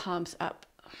 reach your palms up.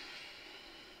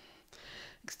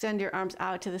 Extend your arms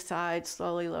out to the side,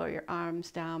 slowly lower your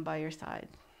arms down by your side.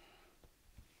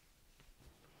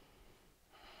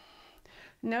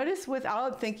 Notice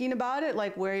without thinking about it,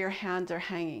 like where your hands are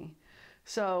hanging.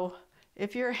 So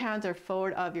if your hands are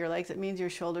forward of your legs, it means your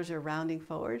shoulders are rounding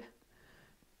forward.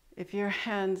 If your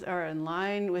hands are in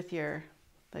line with your,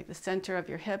 like the center of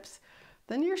your hips,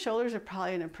 then your shoulders are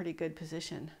probably in a pretty good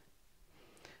position.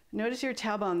 Notice your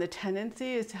tailbone. The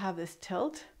tendency is to have this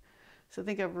tilt. So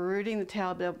think of rooting the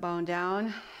tailbone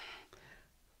down.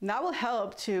 And that will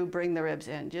help to bring the ribs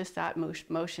in, just that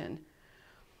motion.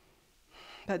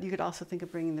 But you could also think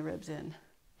of bringing the ribs in.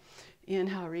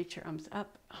 Inhale, reach your arms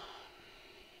up.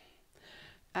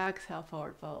 Exhale,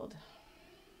 forward fold.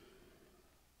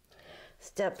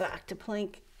 Step back to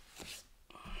plank.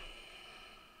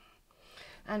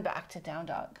 And back to down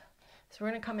dog. So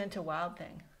we're going to come into wild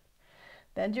thing.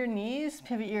 Bend your knees,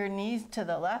 pivot your knees to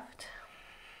the left.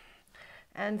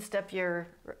 And step your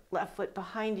left foot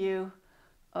behind you.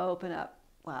 Open up,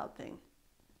 wild thing.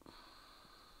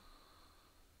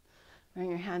 Bring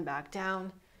your hand back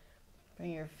down.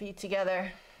 Bring your feet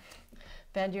together.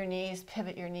 Bend your knees,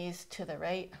 pivot your knees to the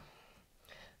right.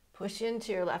 Push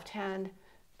into your left hand.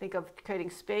 Think of creating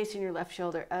space in your left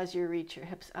shoulder as you reach your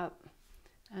hips up.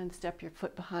 And step your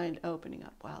foot behind, opening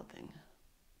up, wild thing.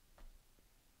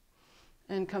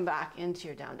 And come back into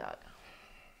your down dog.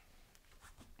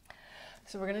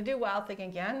 So we're going to do wild thing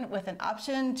again with an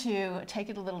option to take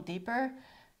it a little deeper.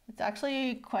 It's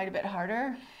actually quite a bit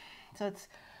harder. So it's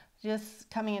just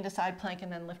coming into side plank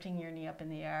and then lifting your knee up in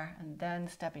the air and then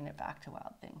stepping it back to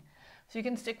wild thing. So you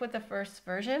can stick with the first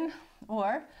version,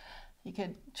 or you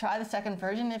could try the second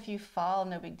version. If you fall,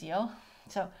 no big deal.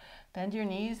 So bend your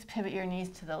knees, pivot your knees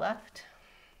to the left.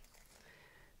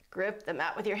 Grip the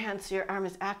mat with your hands so your arm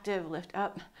is active, lift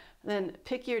up. Then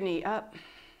pick your knee up.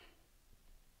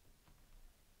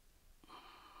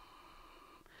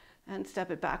 And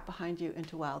step it back behind you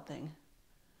into wild thing.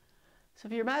 So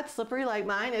if your mat's slippery like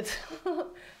mine, it's a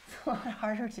lot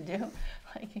harder to do.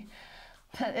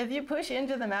 But if you push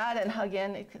into the mat and hug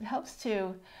in, it helps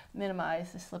to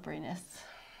minimize the slipperiness.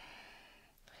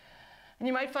 And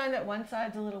you might find that one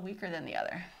side's a little weaker than the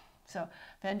other. So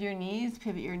bend your knees,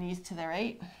 pivot your knees to the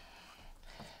right.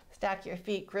 Stack your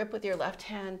feet, grip with your left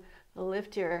hand,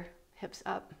 lift your hips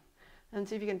up. And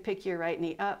see if you can pick your right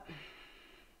knee up.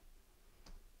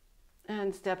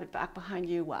 And step it back behind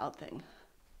you, wild thing.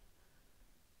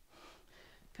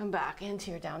 Come back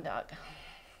into your down dog.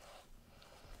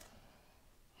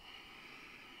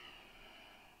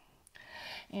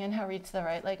 Inhale, reach the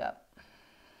right leg up.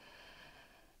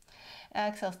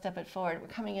 Exhale, step it forward. We're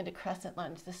coming into crescent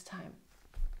lunge this time.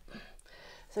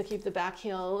 So keep the back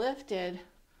heel lifted.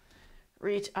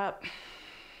 Reach up.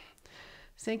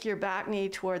 Sink your back knee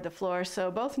toward the floor.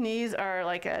 So both knees are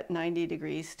like at 90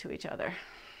 degrees to each other.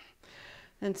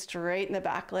 Then straighten the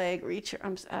back leg, reach your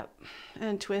arms up,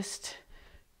 and twist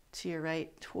to your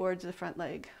right towards the front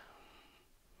leg.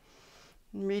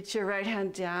 Reach your right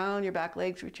hand down, your back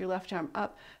legs, reach your left arm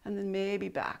up, and then maybe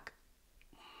back.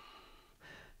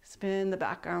 Spin the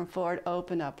back arm forward,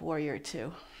 open up, warrior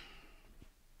two.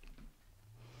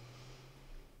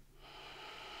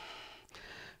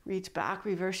 Reach back,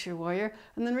 reverse your warrior,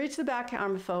 and then reach the back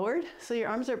arm forward. So your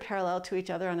arms are parallel to each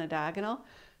other on a diagonal, and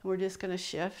we're just gonna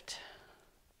shift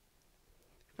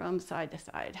from side to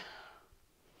side.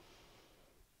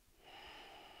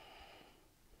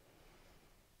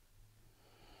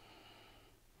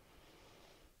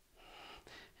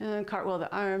 And then cartwheel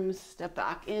the arms, step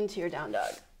back into your down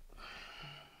dog.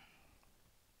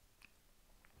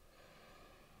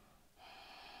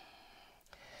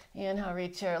 Inhale,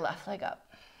 reach your left leg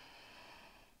up.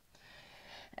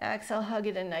 Exhale, hug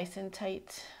it in nice and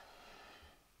tight.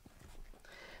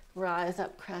 Rise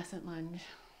up, crescent lunge.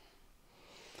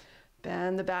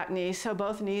 Bend the back knee, so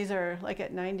both knees are like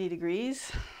at 90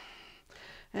 degrees.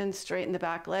 And straighten the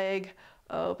back leg,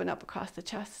 open up across the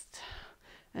chest.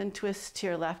 And twist to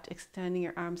your left, extending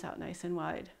your arms out nice and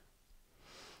wide.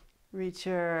 Reach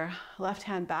your left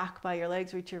hand back by your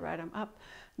legs, reach your right arm up.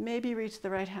 Maybe reach the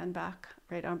right hand back,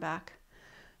 right arm back.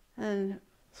 And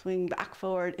swing back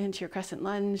forward into your crescent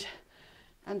lunge.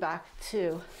 And back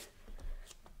to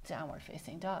downward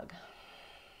facing dog.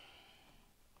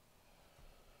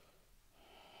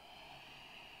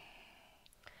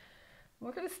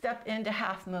 We're going to step into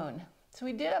half moon. So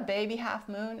we did a baby half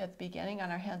moon at the beginning on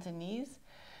our hands and knees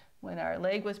when our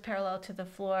leg was parallel to the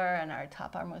floor and our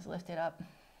top arm was lifted up.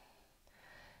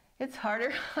 It's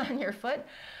harder on your foot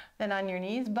than on your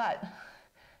knees, but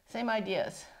same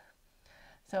ideas.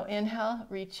 So inhale,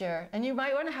 reach your, and you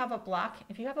might want to have a block.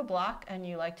 If you have a block and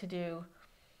you like to do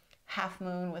half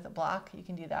moon with a block, you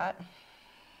can do that.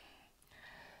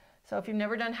 So if you've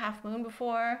never done half moon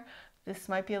before, this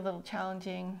might be a little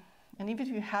challenging. And even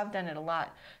if you have done it a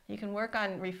lot, you can work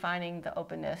on refining the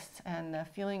openness and the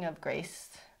feeling of grace.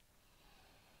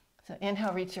 So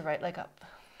inhale, reach your right leg up.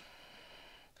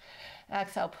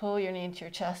 Exhale, pull your knee into your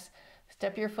chest.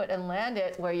 Step your foot and land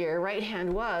it where your right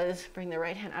hand was. Bring the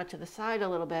right hand out to the side a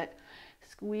little bit.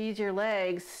 Squeeze your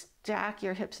legs, stack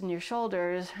your hips and your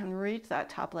shoulders and reach that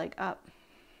top leg up.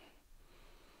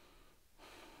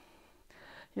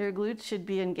 Your glutes should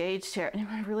be engaged here, and you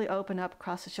want to really open up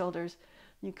across the shoulders.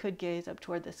 You could gaze up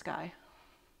toward the sky.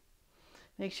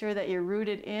 Make sure that you're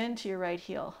rooted into your right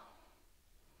heel.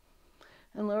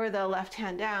 And lower the left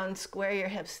hand down, square your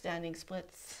hips, standing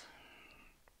splits.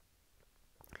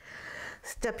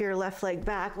 Step your left leg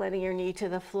back, letting your knee to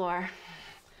the floor.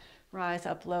 Rise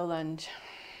up, low lunge.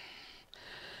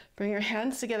 Bring your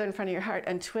hands together in front of your heart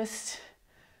and twist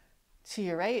to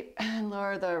your right and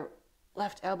lower the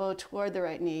left elbow toward the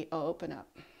right knee. Open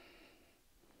up.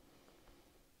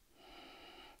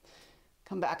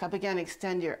 Come back up again,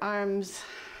 extend your arms.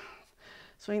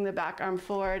 Swing the back arm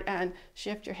forward and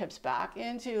shift your hips back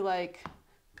into like,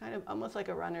 kind of almost like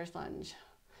a runner's lunge.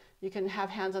 You can have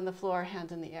hands on the floor,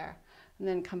 hands in the air. And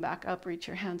then come back up, reach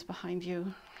your hands behind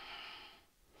you.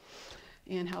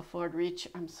 Inhale forward, reach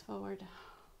arms forward.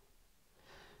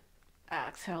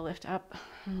 Exhale, lift up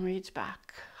and reach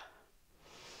back.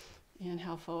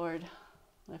 Inhale forward,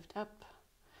 lift up,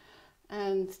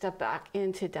 and step back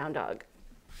into down dog.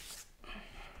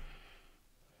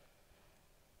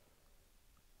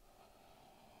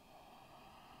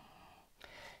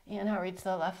 Inhale, reach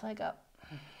the left leg up.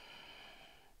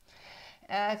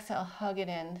 Exhale, hug it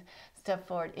in. Step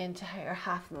forward into your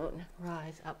half moon.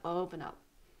 Rise up, open up.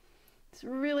 It's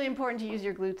really important to use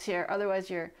your glutes here. Otherwise,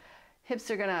 your hips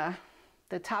are gonna,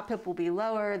 the top hip will be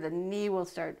lower, the knee will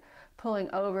start pulling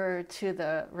over to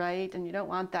the right, and you don't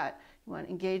want that. You want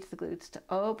to engage the glutes to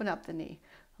open up the knee.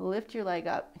 Lift your leg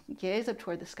up, gaze up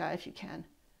toward the sky if you can.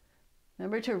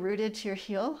 Remember to root it to your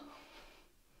heel.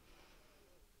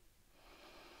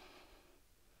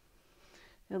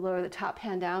 You'll lower the top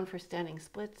hand down for standing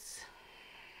splits.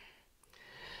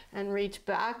 And reach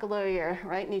back, lower your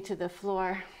right knee to the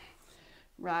floor.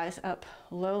 Rise up,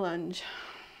 low lunge.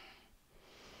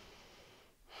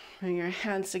 Bring your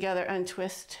hands together and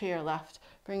twist to your left,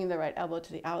 bringing the right elbow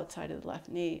to the outside of the left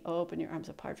knee. Open your arms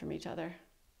apart from each other.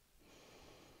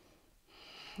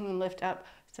 And lift up,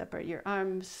 separate your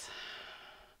arms.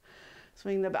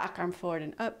 Swing the back arm forward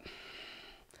and up.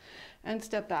 And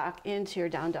step back into your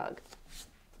down dog.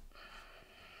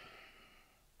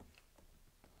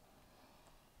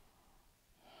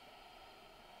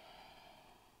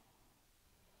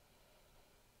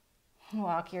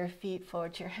 Walk your feet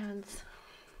forward to your hands.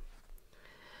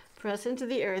 Press into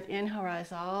the earth. Inhale,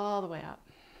 rise all the way up.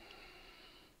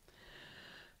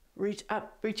 Reach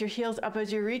up, reach your heels up.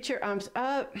 As you reach your arms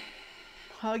up,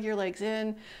 hug your legs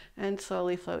in and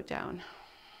slowly float down.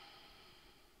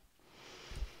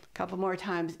 A couple more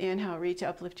times. Inhale, reach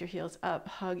up, lift your heels up,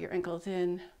 hug your ankles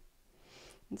in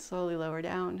and slowly lower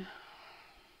down.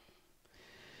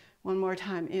 One more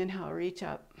time. Inhale, reach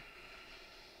up.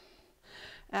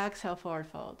 Exhale, forward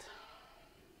fold.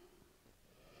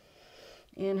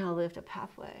 Inhale, lift up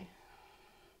halfway.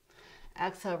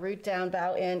 Exhale, root down,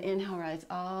 bow in. Inhale, rise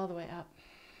all the way up.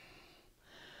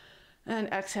 And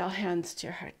exhale, hands to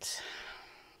your heart.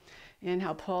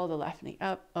 Inhale, pull the left knee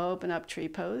up, open up, tree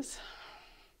pose.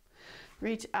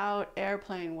 Reach out,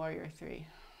 airplane, warrior three.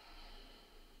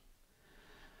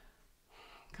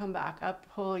 Come back up,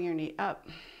 pulling your knee up.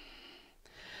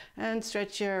 And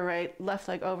stretch your left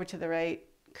leg over to the right.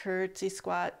 Curtsy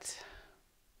squat.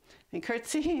 And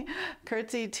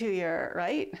curtsy to your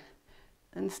right.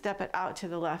 And step it out to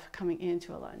the left, coming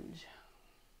into a lunge.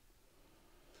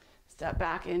 Step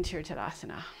back into your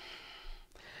Tadasana.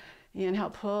 Inhale,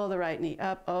 pull the right knee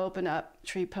up, open up,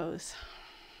 tree pose.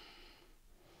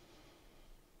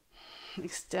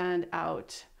 Extend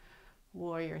out,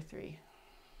 warrior three.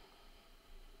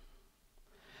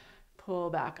 Pull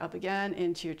back up again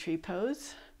into your tree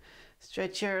pose.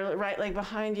 Stretch your right leg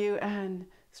behind you and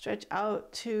stretch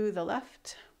out to the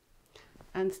left.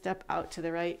 And step out to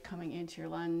the right, coming into your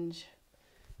lunge.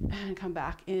 And come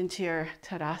back into your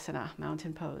Tadasana,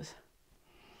 mountain pose.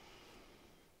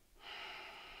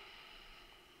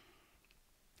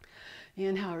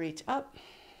 Inhale, reach up.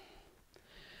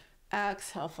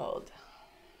 Exhale, fold.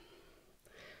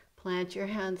 Plant your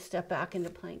hands, step back into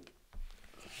plank.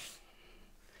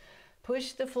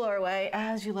 Push the floor away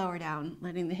as you lower down,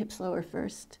 letting the hips lower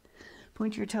first.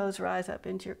 Point your toes, rise up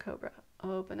into your cobra.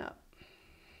 Open up.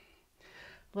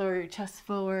 Lower your chest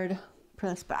forward,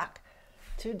 press back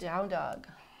to down dog.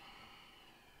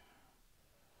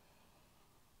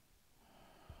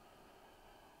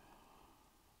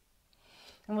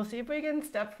 And we'll see if we can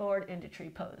step forward into tree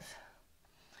pose.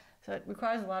 So it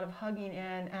requires a lot of hugging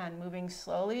in and moving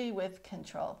slowly with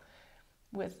control,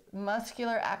 with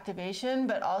muscular activation,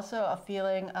 but also a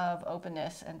feeling of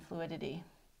openness and fluidity.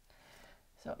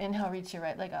 So inhale, reach your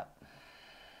right leg up.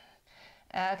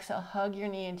 Exhale, hug your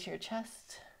knee into your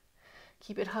chest.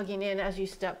 Keep it hugging in as you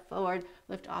step forward.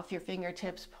 Lift off your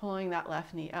fingertips, pulling that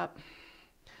left knee up.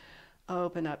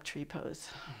 Open up, tree pose.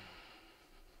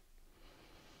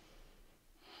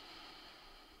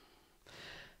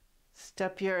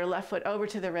 Step your left foot over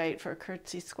to the right for a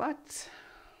curtsy squat.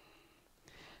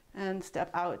 And step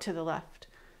out to the left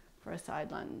for a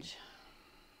side lunge.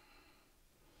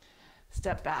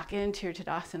 Step back into your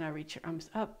Tadasana, reach your arms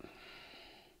up.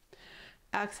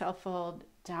 Exhale, fold,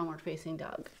 downward facing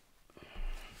dog.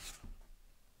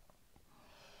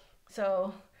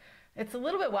 So it's a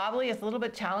little bit wobbly, it's a little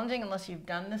bit challenging unless you've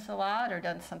done this a lot or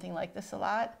done something like this a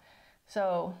lot.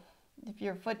 So if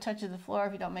your foot touches the floor,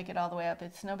 if you don't make it all the way up,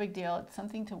 it's no big deal. It's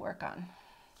something to work on.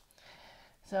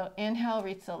 So inhale,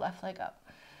 reach the left leg up.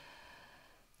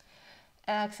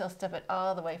 Exhale, step it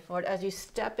all the way forward. As you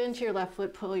step into your left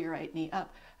foot, pull your right knee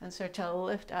up and start to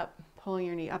lift up, pulling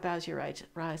your knee up as you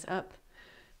rise up.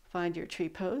 Find your tree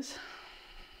pose.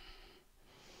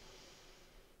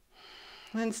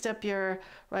 Then step your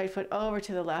right foot over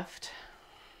to the left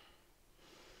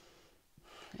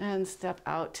and step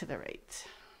out to the right.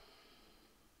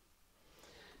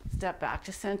 Step back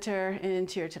to center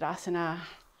into your Tadasana.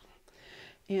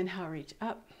 Inhale, reach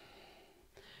up.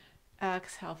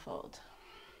 Exhale, fold.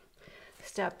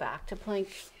 Step back to plank.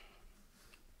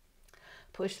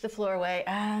 Push the floor away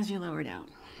as you lower down.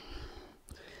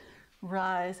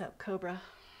 Rise up, cobra.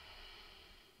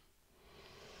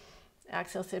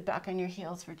 Exhale, sit back on your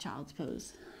heels for child's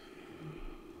pose.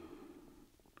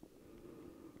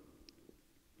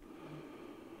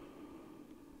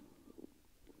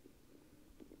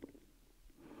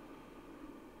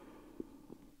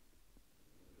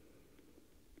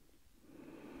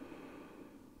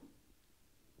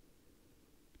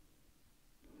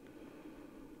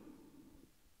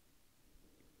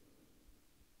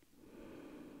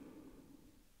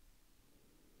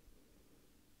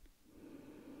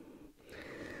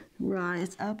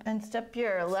 Rise up and step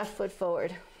your left foot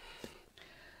forward.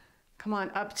 Come on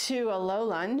up to a low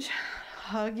lunge.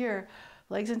 Hug your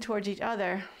legs in towards each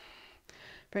other.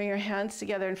 Bring your hands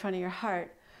together in front of your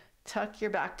heart. Tuck your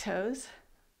back toes.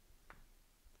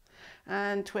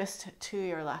 And twist to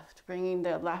your left, bringing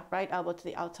the right elbow to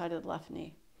the outside of the left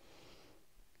knee.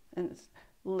 And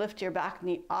lift your back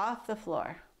knee off the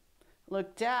floor.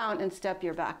 Look down and step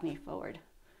your back knee forward.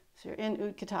 So you're in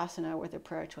Utkatasana with a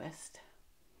prayer twist.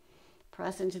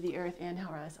 Press into the earth,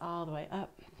 inhale, rise all the way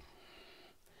up.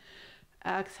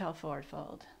 Exhale, forward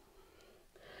fold.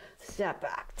 Step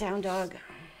back, down dog.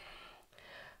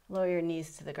 Lower your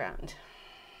knees to the ground.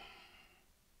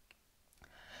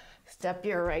 Step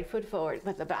your right foot forward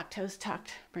with the back toes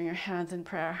tucked. Bring your hands in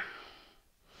prayer.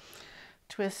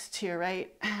 Twist to your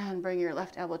right and bring your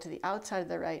left elbow to the outside of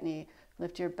the right knee.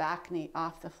 Lift your back knee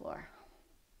off the floor.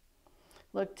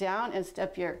 Look down and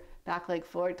step your back leg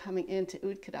forward, coming into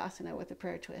Utkatasana with a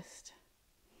prayer twist.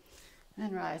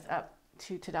 And rise up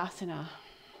to Tadasana.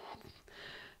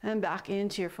 And back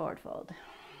into your forward fold.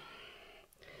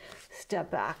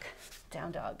 Step back,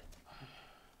 down dog.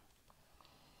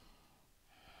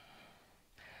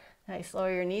 Nice,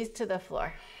 lower your knees to the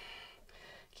floor.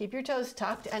 Keep your toes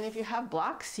tucked, and if you have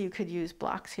blocks, you could use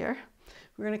blocks here.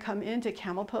 We're gonna come into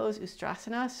camel pose,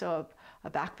 Ustrasana, so a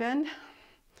back bend.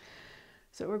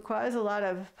 So it requires a lot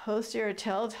of posterior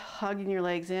tilt, hugging your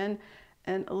legs in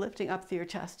and lifting up through your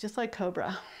chest, just like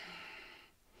cobra.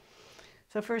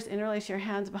 So first, interlace your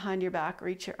hands behind your back,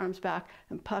 reach your arms back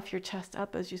and puff your chest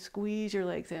up as you squeeze your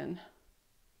legs in.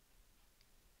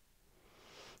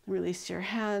 Release your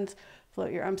hands,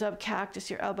 float your arms up, cactus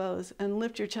your elbows, and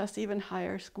lift your chest even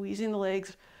higher, squeezing the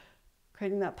legs,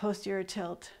 creating that posterior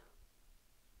tilt.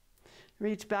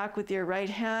 Reach back with your right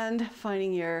hand,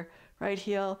 finding your right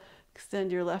heel.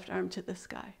 Extend your left arm to the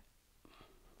sky.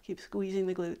 Keep squeezing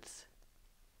the glutes.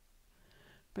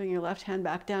 Bring your left hand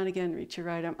back down again. Reach your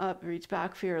right arm up. Reach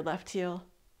back for your left heel.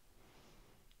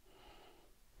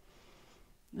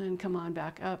 Then come on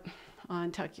back up.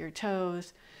 Untuck your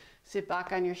toes. Sit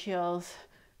back on your heels.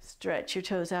 Stretch your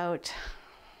toes out.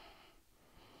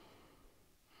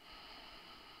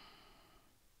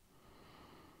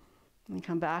 And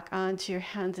come back onto your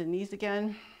hands and knees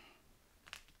again.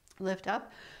 Lift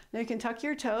up. Now you can tuck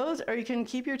your toes or you can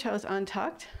keep your toes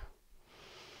untucked.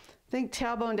 Think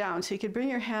tailbone down. So you could bring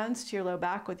your hands to your low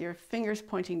back with your fingers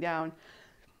pointing down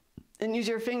and use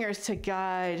your fingers to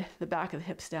guide the back of the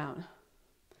hips down.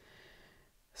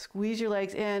 Squeeze your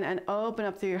legs in and open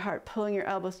up through your heart, pulling your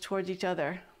elbows towards each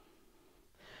other.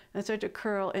 And start to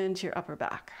curl into your upper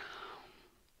back.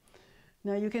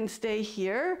 Now you can stay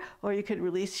here or you could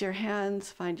release your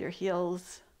hands, find your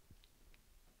heels.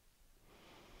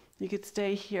 You could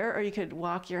stay here, or you could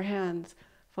walk your hands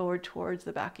forward towards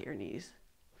the back of your knees.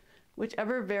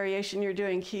 Whichever variation you're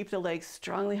doing, keep the legs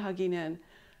strongly hugging in,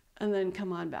 and then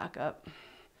come on back up.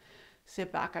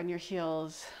 Sit back on your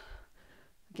heels.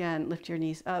 Again, lift your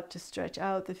knees up to stretch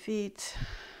out the feet.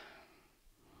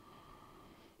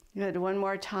 Good, one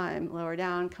more time. Lower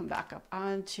down, come back up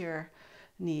onto your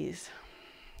knees.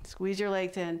 Squeeze your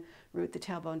legs in, root the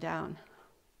tailbone down.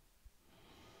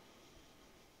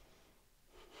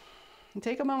 And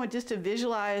take a moment just to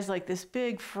visualize like this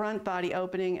big front body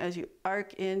opening as you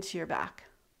arc into your back.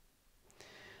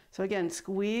 So again,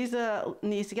 squeeze the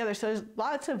knees together. So there's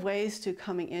lots of ways to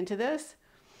coming into this.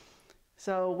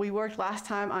 So we worked last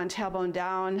time on tailbone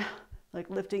down, like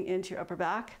lifting into your upper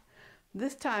back.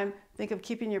 This time, think of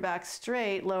keeping your back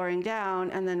straight, lowering down,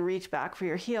 and then reach back for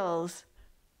your heels,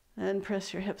 and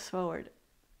press your hips forward.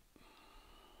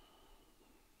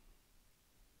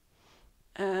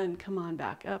 And come on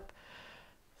back up.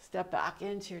 Step back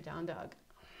into your down dog.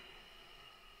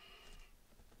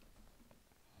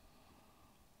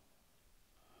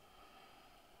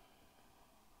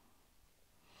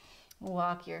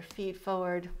 Walk your feet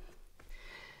forward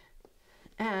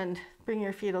and bring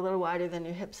your feet a little wider than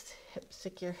your hips.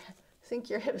 Sink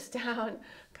your hips down,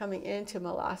 coming into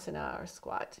Malasana or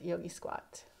squat, yogi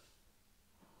squat.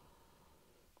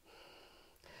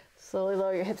 Slowly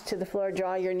lower your hips to the floor,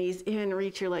 draw your knees in,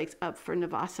 reach your legs up for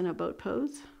Navasana boat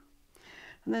pose.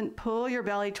 And then pull your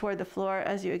belly toward the floor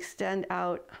as you extend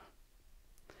out,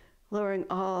 lowering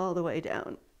all the way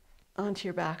down onto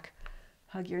your back.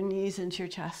 Hug your knees into your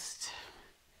chest.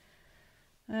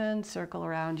 And circle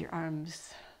around your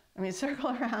arms.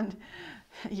 Circle around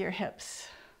your hips.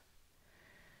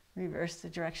 Reverse the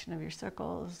direction of your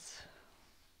circles.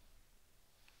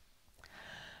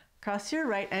 Cross your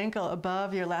right ankle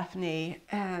above your left knee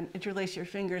and interlace your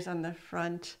fingers on the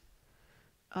front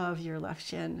of your left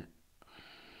shin.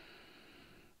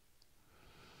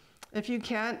 If you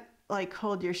can't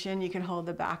hold your shin, you can hold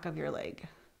the back of your leg.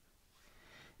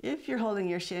 If you're holding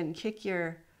your shin, kick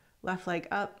your left leg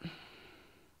up.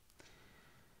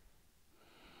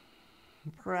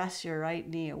 Press your right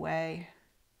knee away.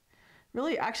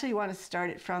 Really, actually, you want to start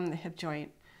it from the hip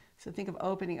joint. So think of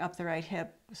opening up the right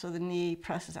hip so the knee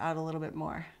presses out a little bit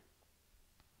more.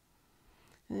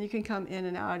 And you can come in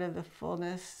and out of the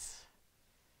fullness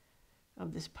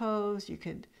of this pose. You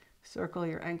could circle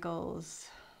your ankles.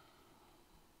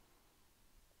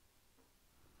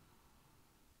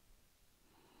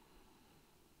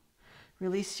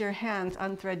 Release your hands,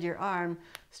 unthread your arm,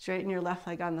 straighten your left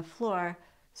leg on the floor,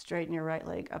 straighten your right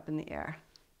leg up in the air.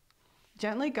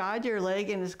 Gently guide your leg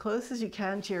in as close as you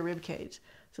can to your rib cage.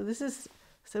 So this is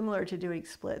similar to doing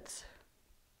splits.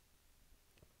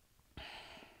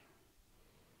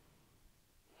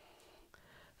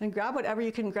 And grab whatever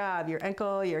you can grab, your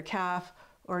ankle, your calf,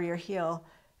 or your heel,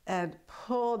 and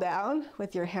pull down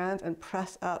with your hands and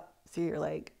press up through your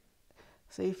leg.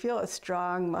 So you feel a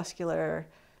strong muscular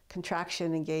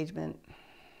contraction engagement.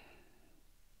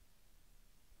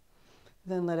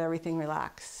 Then let everything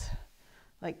relax.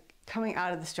 Like coming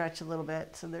out of the stretch a little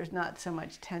bit so there's not so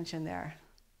much tension there.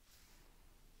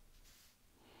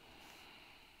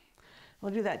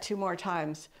 We'll do that 2 more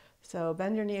times. So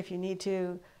bend your knee if you need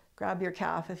to, grab your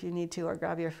calf if you need to, or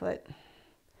grab your foot.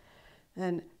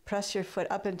 And press your foot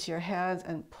up into your hands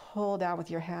and pull down with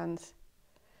your hands.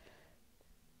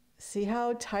 See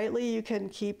how tightly you can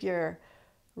keep your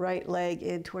right leg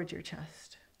in towards your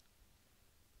chest.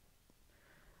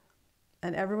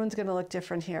 And everyone's going to look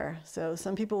different here. So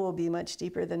some people will be much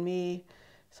deeper than me,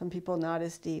 some people not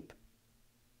as deep.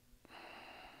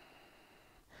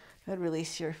 Good,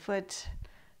 release your foot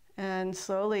and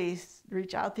slowly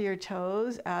reach out through your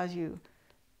toes as you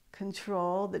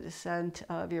control the descent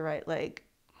of your right leg.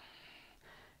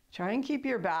 Try and keep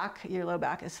your back, your low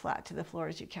back, as flat to the floor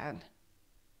as you can.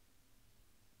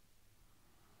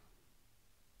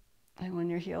 And when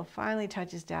your heel finally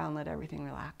touches down, let everything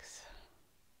relax.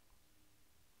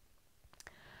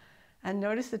 And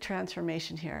notice the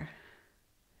transformation here.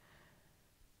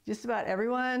 Just about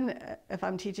everyone, if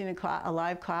I'm teaching a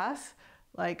live class,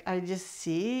 like I just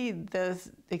see this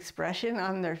expression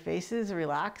on their faces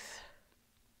relax.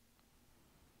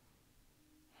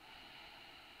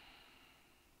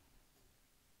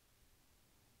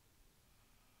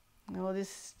 And we'll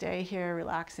just stay here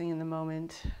relaxing in the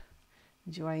moment,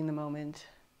 enjoying the moment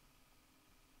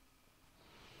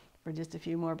for just a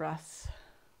few more breaths.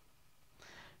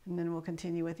 And then we'll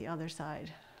continue with the other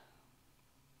side.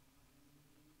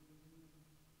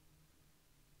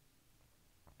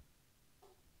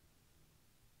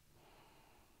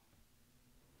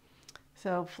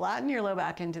 So flatten your low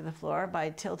back into the floor by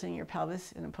tilting your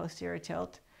pelvis in a posterior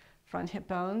tilt. Front hip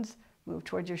bones move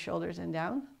towards your shoulders and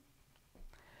down.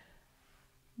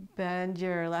 Bend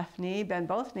your left knee, bend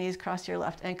both knees, cross your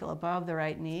left ankle above the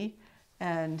right knee,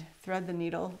 and thread the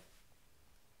needle,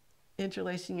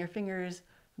 interlacing your fingers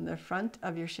from the front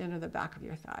of your shin or the back of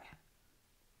your thigh.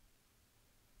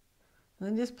 And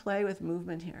then just play with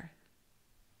movement here.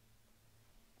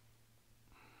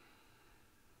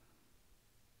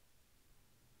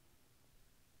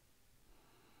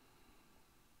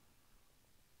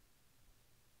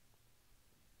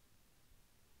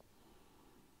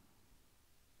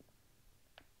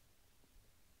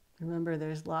 Remember,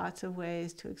 there's lots of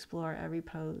ways to explore every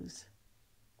pose.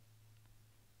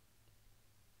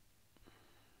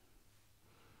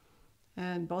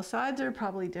 And both sides are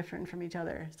probably different from each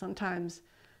other. Sometimes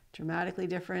dramatically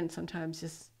different, sometimes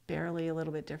just barely a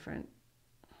little bit different.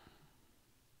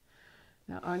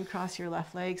 Now uncross your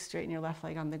left leg, straighten your left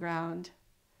leg on the ground.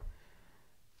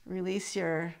 Release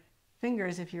your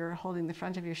fingers if you're holding the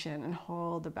front of your shin and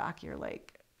hold the back of your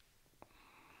leg.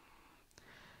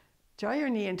 Draw your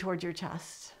knee in towards your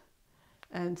chest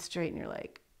and straighten your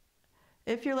leg.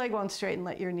 If your leg won't straighten,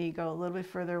 let your knee go a little bit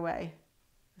further away.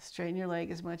 Straighten your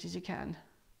leg as much as you can.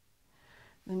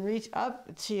 Then reach up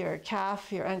to your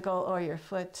calf, your ankle, or your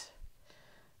foot,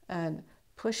 and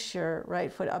push your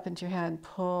right foot up into your hand.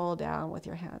 Pull down with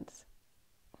your hands.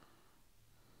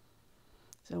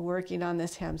 So working on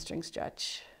this hamstring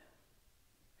stretch,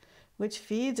 which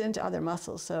feeds into other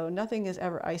muscles. So nothing is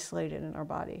ever isolated in our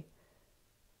body.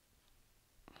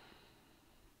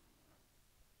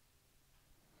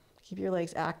 Keep your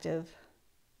legs active.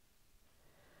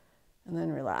 And then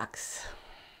relax.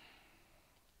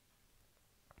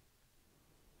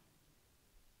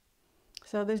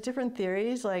 So there's different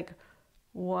theories. Like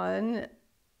one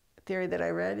theory that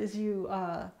I read is you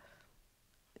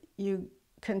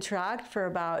contract for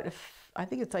about, I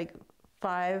think it's like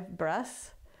 5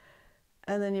 breaths,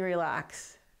 and then you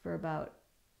relax for about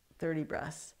 30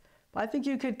 breaths. But I think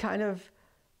you could kind of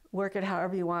work it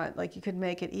however you want. Like you could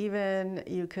make it even.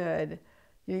 You could,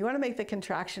 you want to make the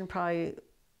contraction probably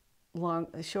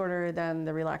shorter than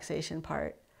the relaxation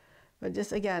part. But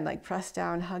just again, like press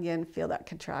down, hug in, feel that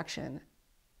contraction.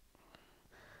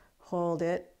 Hold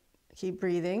it, keep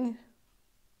breathing.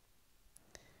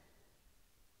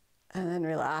 And then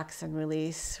relax and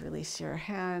release. Release your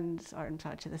hands, arms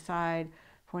out to the side,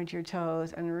 point your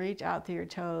toes, and reach out through your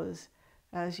toes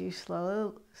as you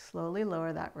slowly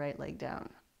lower that right leg down.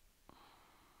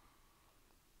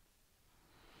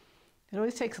 It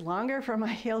always takes longer for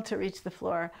my heel to reach the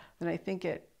floor than I think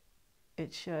it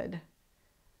should.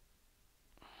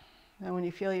 And when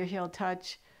you feel your heel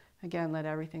touch, again, let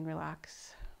everything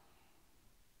relax.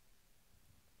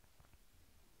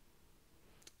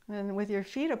 And with your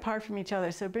feet apart from each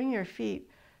other, so bring your feet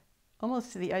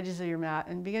almost to the edges of your mat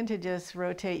and begin to just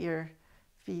rotate your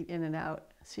feet in and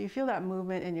out. So you feel that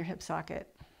movement in your hip socket.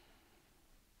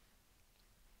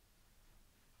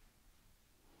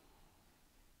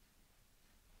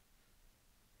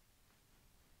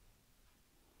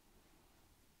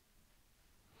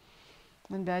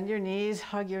 And bend your knees,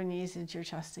 hug your knees into your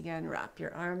chest again. Wrap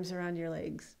your arms around your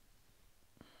legs.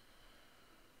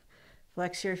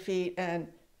 Flex your feet, and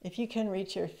if you can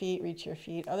reach your feet, reach your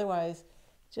feet. Otherwise,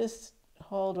 just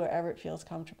hold wherever it feels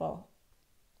comfortable.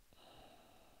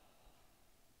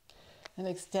 And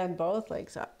extend both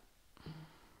legs up.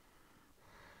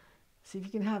 See if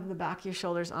you can have the back of your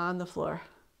shoulders on the floor.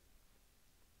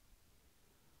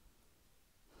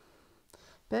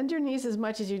 Bend your knees as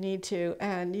much as you need to,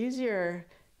 and use your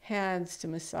hands to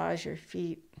massage your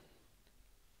feet.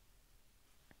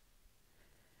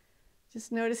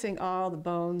 Just noticing all the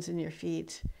bones in your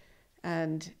feet.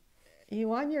 And you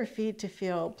want your feet to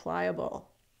feel pliable,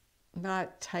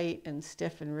 not tight and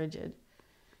stiff and rigid.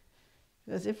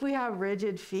 Because if we have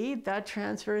rigid feet, that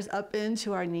transfers up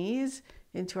into our knees,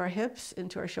 into our hips,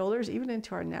 into our shoulders, even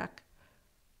into our neck.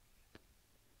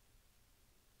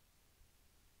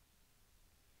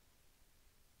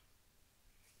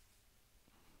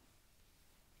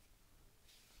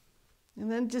 And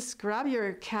then just grab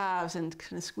your calves and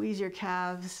kind of squeeze your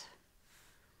calves.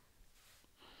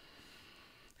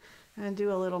 And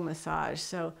do a little massage.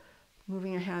 So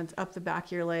moving your hands up the back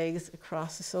of your legs,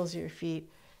 across the soles of your feet,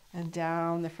 and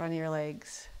down the front of your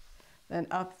legs. Then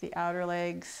up the outer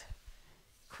legs,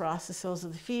 across the soles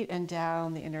of the feet, and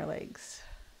down the inner legs.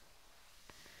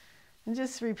 And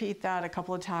just repeat that a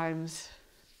couple of times.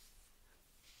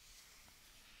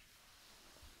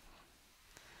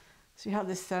 So you have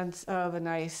this sense of a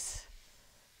nice,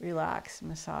 relaxed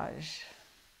massage.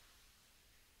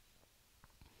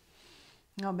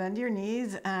 Now bend your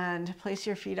knees and place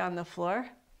your feet on the floor.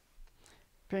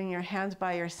 Bring your hands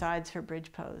by your sides for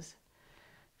bridge pose.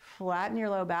 Flatten your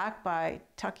low back by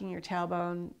tucking your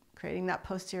tailbone, creating that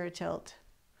posterior tilt.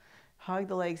 Hug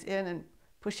the legs in and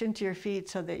push into your feet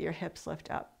so that your hips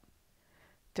lift up.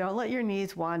 Don't let your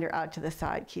knees wander out to the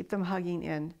side. Keep them hugging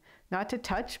in. Not to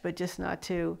touch, but just not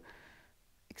to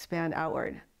expand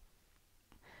outward.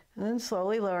 And then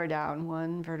slowly lower down,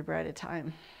 one vertebra at a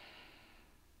time.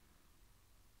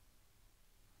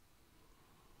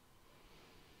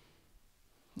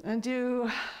 And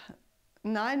do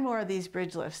 9 more of these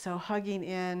bridge lifts. So hugging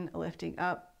in, lifting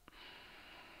up,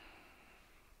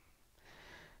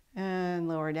 and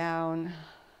lower down.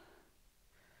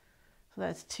 So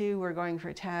that's 2, we're going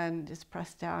for 10. Just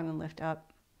press down and lift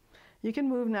up. You can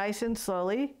move nice and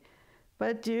slowly,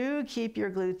 but do keep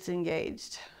your glutes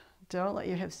engaged. Don't let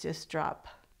your hips just drop.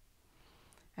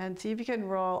 And see if you can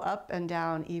roll up and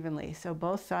down evenly. So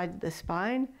both sides of the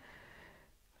spine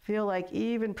feel like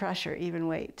even pressure, even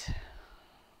weight.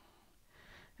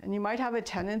 And you might have a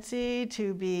tendency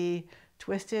to be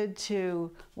twisted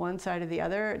to one side or the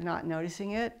other, not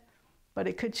noticing it, but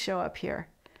it could show up here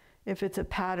if it's a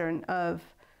pattern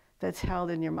that's held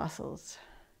in your muscles.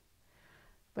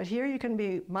 But here you can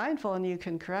be mindful and you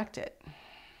can correct it.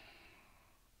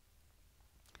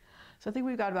 So I think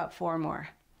we've got about 4 more.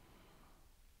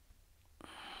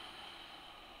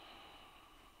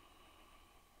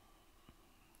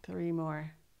 Three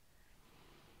more.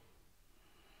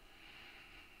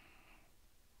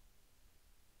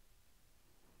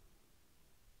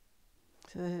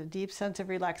 So there's a deep sense of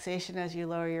relaxation as you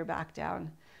lower your back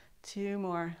down. 2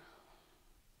 more.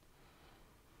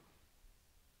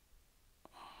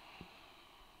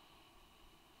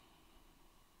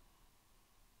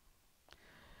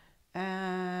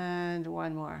 And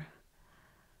 1 more.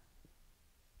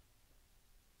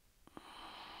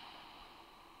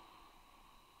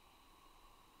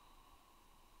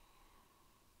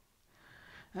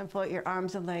 And float your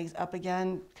arms and legs up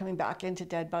again, coming back into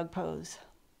dead bug pose.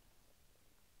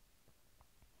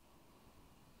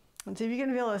 And see if you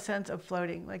can feel a sense of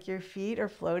floating, like your feet are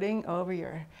floating over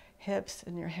your hips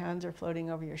and your hands are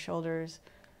floating over your shoulders.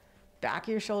 Back of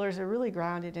your shoulders are really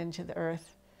grounded into the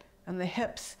earth, and the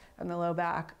hips and the low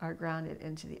back are grounded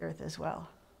into the earth as well.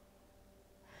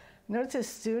 Notice as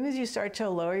soon as you start to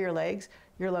lower your legs,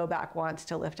 your low back wants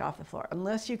to lift off the floor,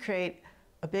 unless you create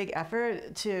a big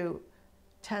effort to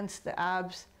tense the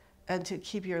abs and to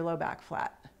keep your low back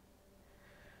flat.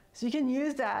 So you can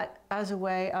use that as a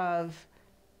way of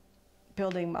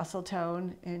building muscle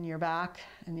tone in your back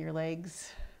and your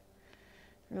legs,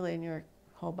 really in your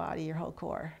whole body, your whole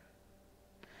core.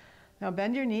 Now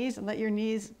bend your knees and let your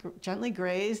knees gently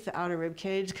graze the outer rib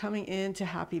cage, coming into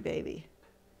happy baby.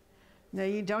 Now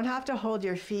you don't have to hold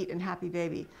your feet in happy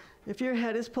baby. If your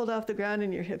head is pulled off the ground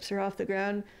and your hips are off the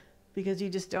ground because you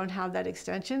just don't have that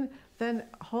extension, then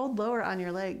hold lower on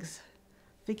your legs.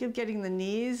 Think of getting the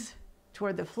knees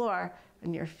toward the floor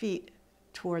and your feet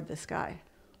toward the sky.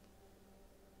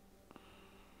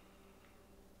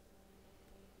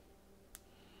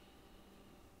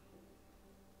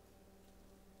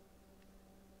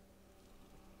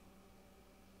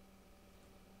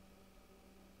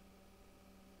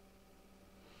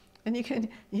 And you can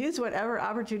use whatever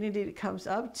opportunity comes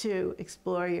up to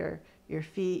explore your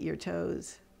feet, your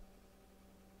toes.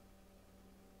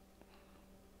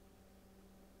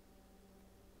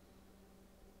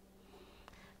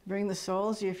 Bring the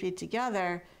soles of your feet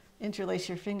together, interlace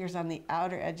your fingers on the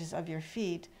outer edges of your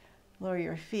feet, lower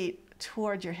your feet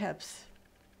towards your hips,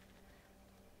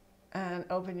 and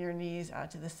open your knees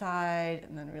out to the side,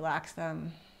 and then relax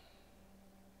them.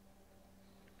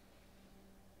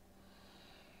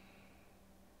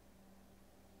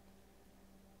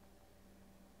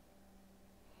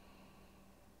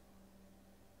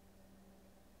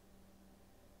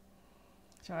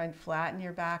 Try and flatten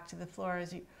your back to the floor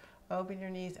as you open your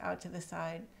knees out to the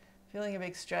side, feeling a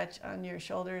big stretch on your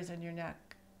shoulders and your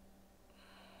neck.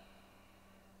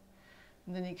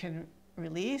 And then you can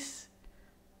release,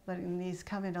 letting the knees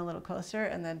come in a little closer,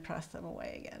 and then press them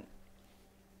away again.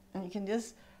 And you can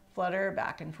just flutter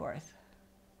back and forth,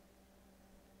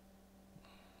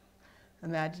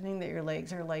 imagining that your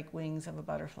legs are like wings of a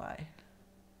butterfly.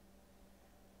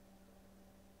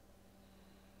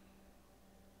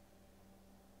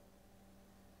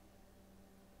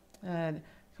 And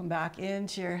come back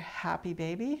into your happy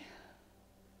baby.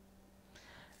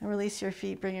 And release your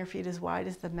feet, bring your feet as wide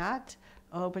as the mat.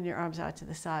 Open your arms out to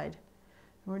the side.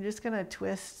 And we're just gonna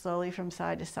twist slowly from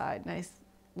side to side. Nice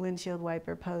windshield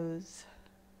wiper pose.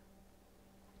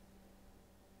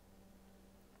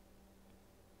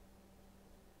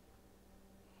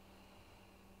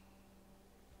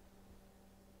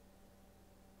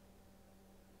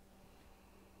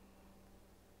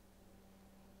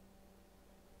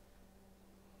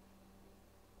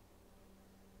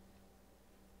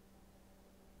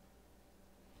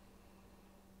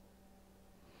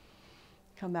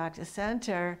 Come back to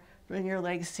center, bring your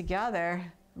legs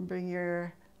together, and bring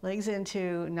your legs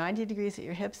into 90 degrees at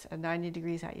your hips and 90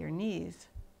 degrees at your knees.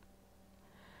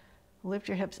 Lift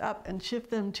your hips up and shift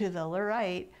them to the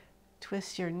right.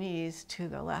 Twist your knees to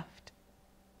the left.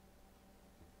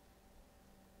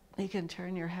 You can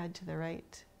turn your head to the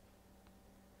right.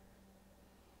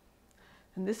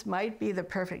 And this might be the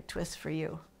perfect twist for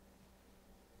you.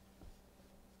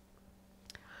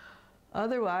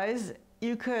 Otherwise,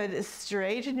 you could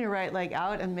straighten your right leg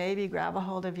out and maybe grab a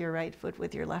hold of your right foot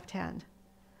with your left hand.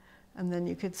 And then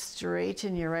you could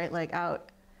straighten your right leg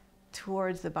out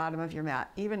towards the bottom of your mat,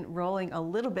 even rolling a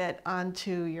little bit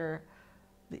onto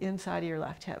the inside of your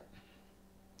left hip.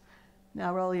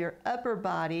 Now roll your upper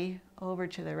body over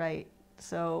to the right,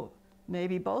 so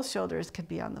maybe both shoulders could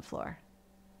be on the floor.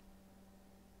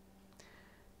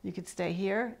 You could stay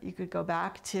here. You could go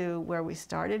back to where we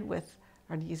started with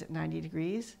our knees at 90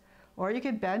 degrees, or you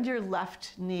could bend your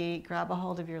left knee, grab a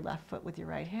hold of your left foot with your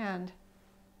right hand.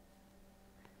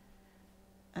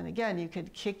 And again, you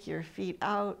could kick your feet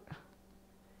out.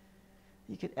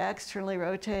 You could externally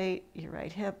rotate your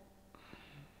right hip.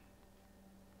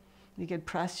 You could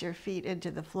press your feet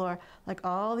into the floor, like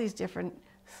all these different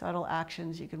subtle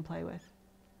actions you can play with.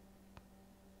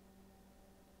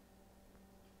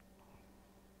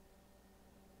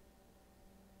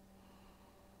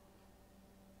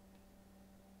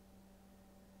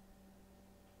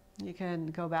 You can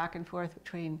go back and forth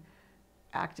between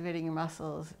activating your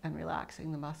muscles and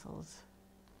relaxing the muscles.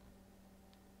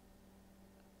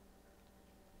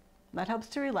 That helps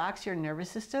to relax your nervous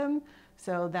system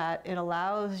so that it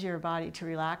allows your body to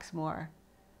relax more,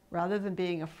 rather than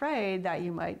being afraid that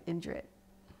you might injure it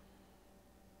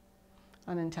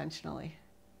unintentionally.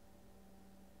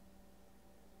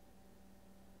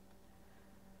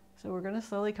 So we're going to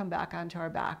slowly come back onto our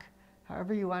back,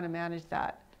 however you want to manage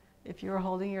that. If you're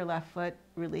holding your left foot,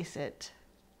 release it.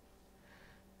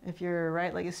 If your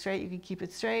right leg is straight, you can keep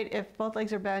it straight. If both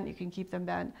legs are bent, you can keep them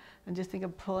bent. And just think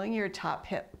of pulling your top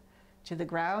hip to the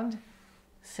ground.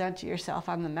 Center yourself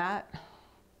on the mat.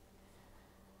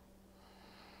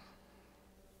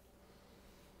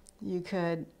 You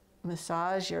could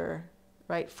massage your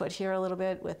right foot here a little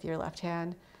bit with your left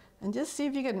hand. And just see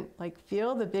if you can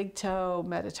feel the big toe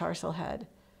metatarsal head.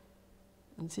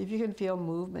 And see if you can feel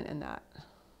movement in that.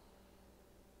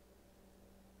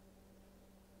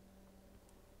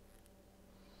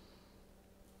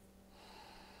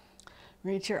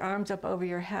 Reach your arms up over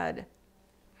your head.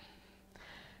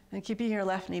 And keeping your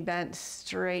left knee bent,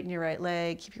 straighten your right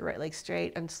leg, keep your right leg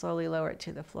straight, and slowly lower it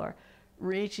to the floor.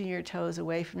 Reaching your toes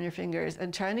away from your fingers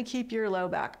and trying to keep your low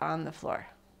back on the floor,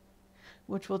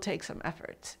 which will take some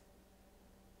effort.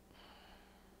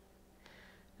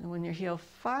 And when your heel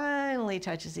finally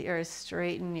touches the earth,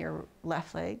 straighten your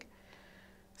left leg.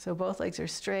 So both legs are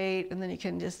straight, and then you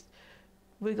can just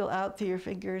wiggle out through your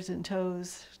fingers and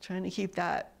toes, trying to keep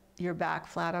your back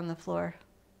flat on the floor.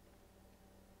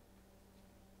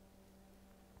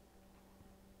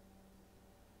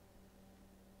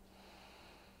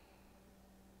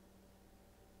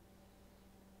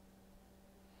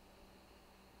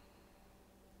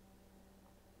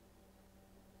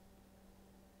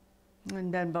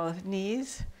 And bend both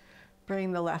knees.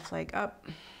 Bring the left leg up.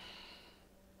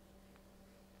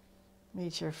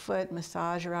 Reach your foot,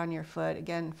 massage around your foot.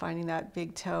 Again, finding that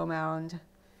big toe mound.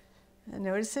 And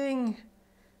noticing,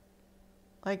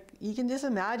 you can just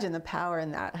imagine the power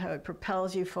in that, how it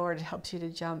propels you forward, it helps you to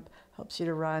jump, helps you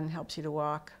to run, helps you to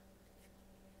walk.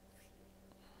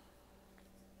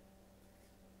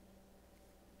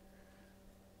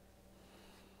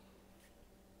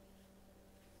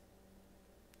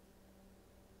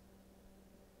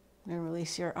 And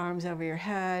release your arms over your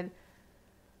head.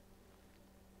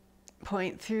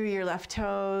 Point through your left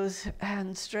toes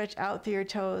and stretch out through your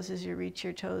toes as you reach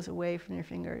your toes away from your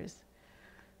fingers.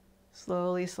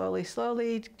 Slowly, slowly,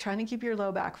 slowly, trying to keep your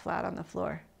low back flat on the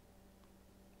floor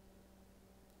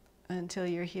until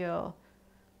your heel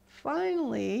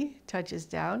finally touches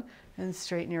down, and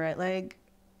straighten your right leg.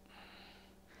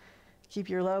 Keep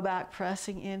your low back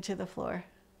pressing into the floor.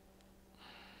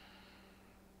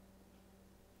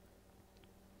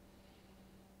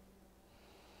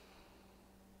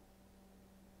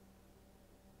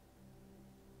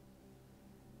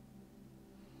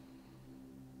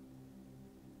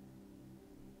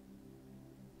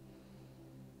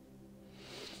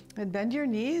 And bend your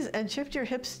knees and shift your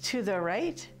hips to the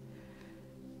right.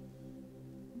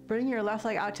 Bring your left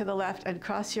leg out to the left and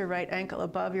cross your right ankle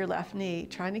above your left knee,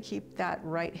 trying to keep that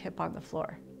right hip on the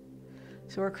floor.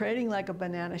 So we're creating like a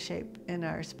banana shape in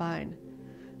our spine.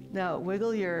 Now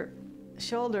wiggle your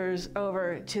shoulders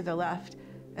over to the left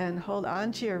and hold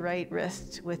on to your right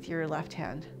wrist with your left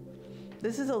hand.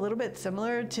 This is a little bit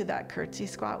similar to that curtsy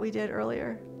squat we did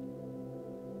earlier.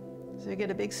 So you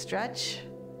get a big stretch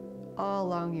all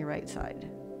along your right side.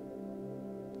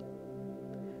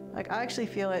 Like I actually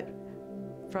feel it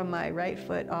from my right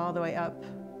foot all the way up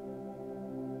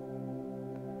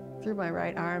through my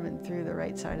right arm and through the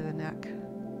right side of the neck.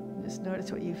 Just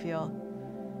notice what you feel.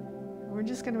 We're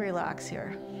just going to relax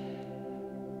here.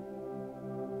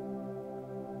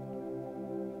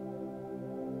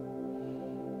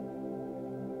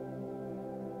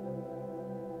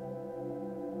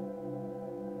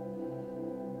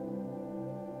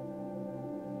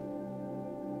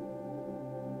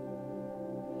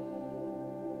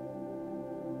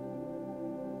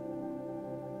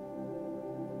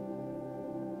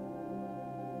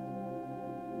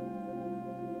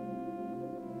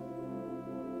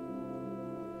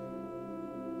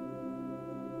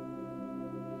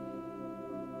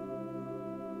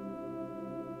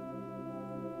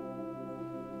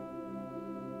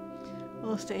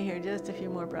 We'll stay here just a few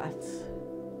more breaths.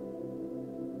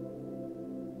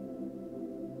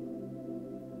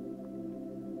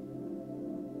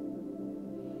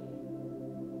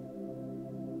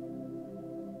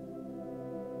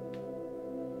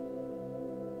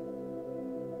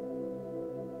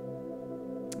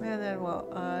 And then we'll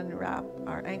unwrap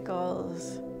our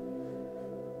ankles.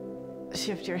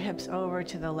 Shift your hips over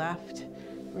to the left.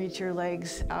 Reach your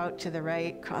legs out to the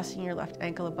right, crossing your left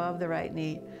ankle above the right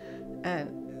knee.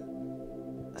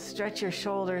 And stretch your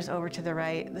shoulders over to the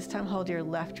right. This time hold your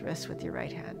left wrist with your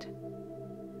right hand.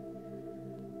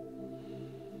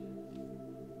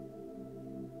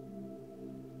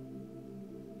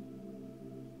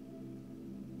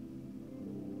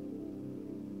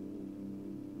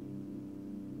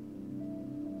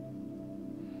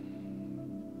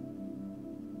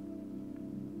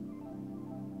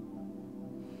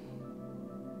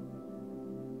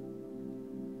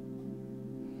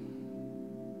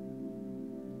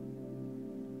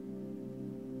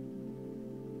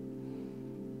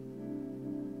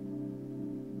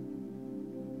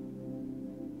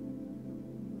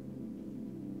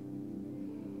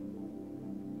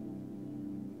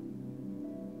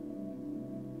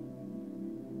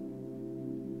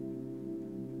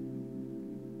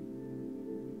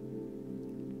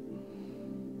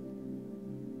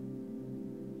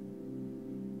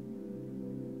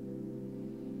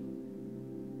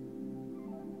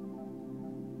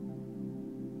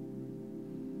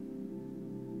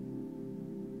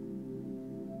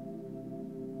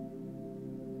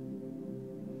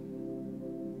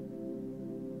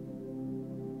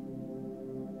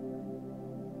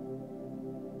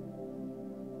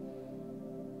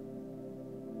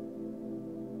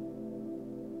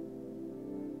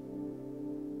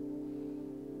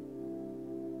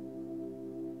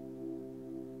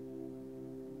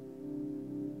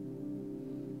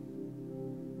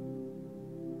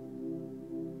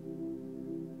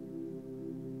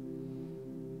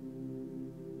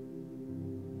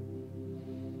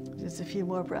 Just a few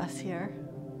more breaths here.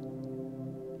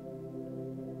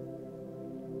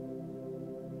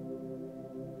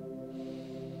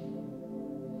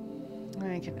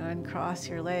 And you can uncross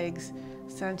your legs,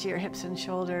 center your hips and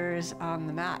shoulders on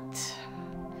the mat.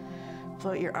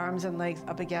 Float your arms and legs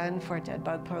up again for a dead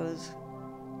bug pose.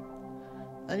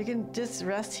 And you can just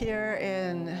rest here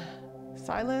in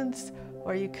silence,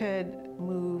 or you could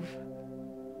move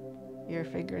your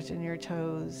fingers and your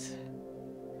toes,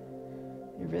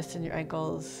 your wrists and your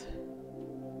ankles.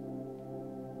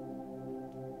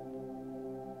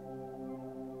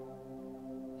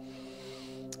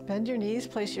 Bend your knees,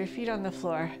 place your feet on the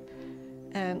floor,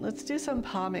 and let's do some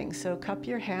palming. So cup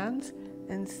your hands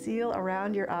and seal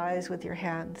around your eyes with your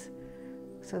hands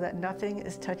so that nothing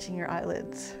is touching your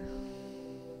eyelids.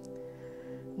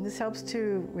 And this helps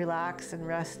to relax and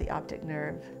rest the optic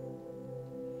nerve.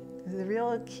 The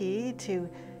real key to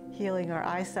healing our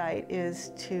eyesight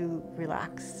is to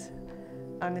relax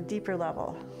on a deeper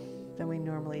level than we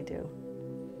normally do.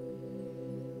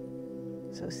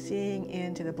 So seeing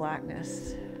into the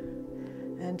blackness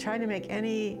and trying to make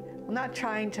not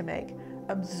trying to make,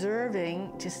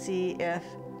 observing to see if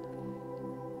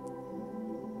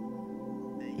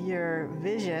your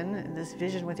vision, this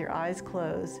vision with your eyes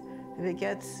closed, if it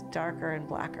gets darker and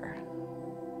blacker.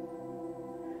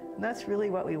 And that's really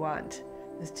what we want,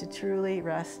 is to truly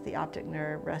rest the optic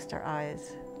nerve, rest our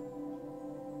eyes.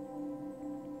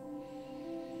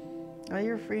 Now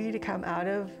you're free to come out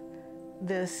of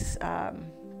this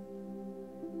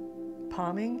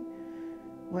palming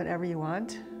whenever you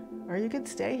want, or you could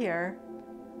stay here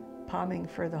palming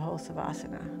for the whole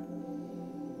savasana.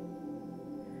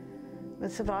 But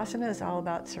savasana is all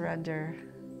about surrender,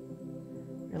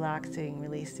 relaxing,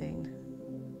 releasing.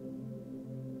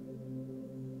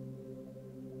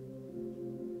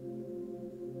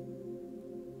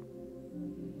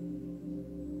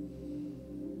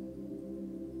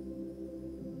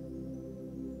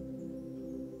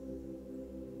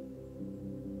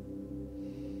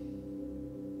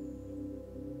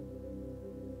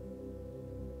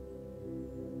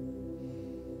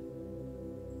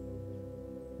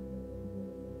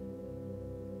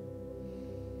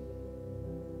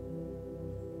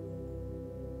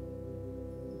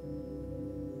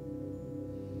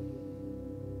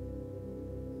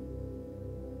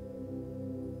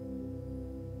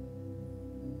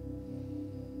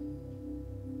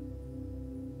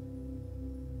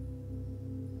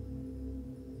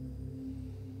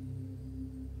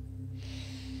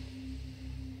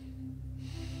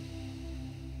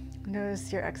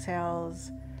 Notice your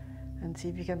exhales and see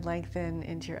if you can lengthen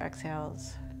into your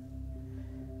exhales.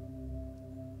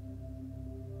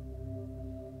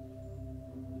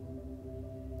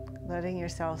 Letting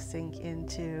yourself sink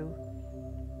into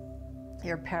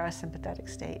your parasympathetic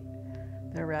state,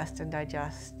 the rest and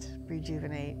digest,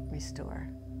 rejuvenate, restore.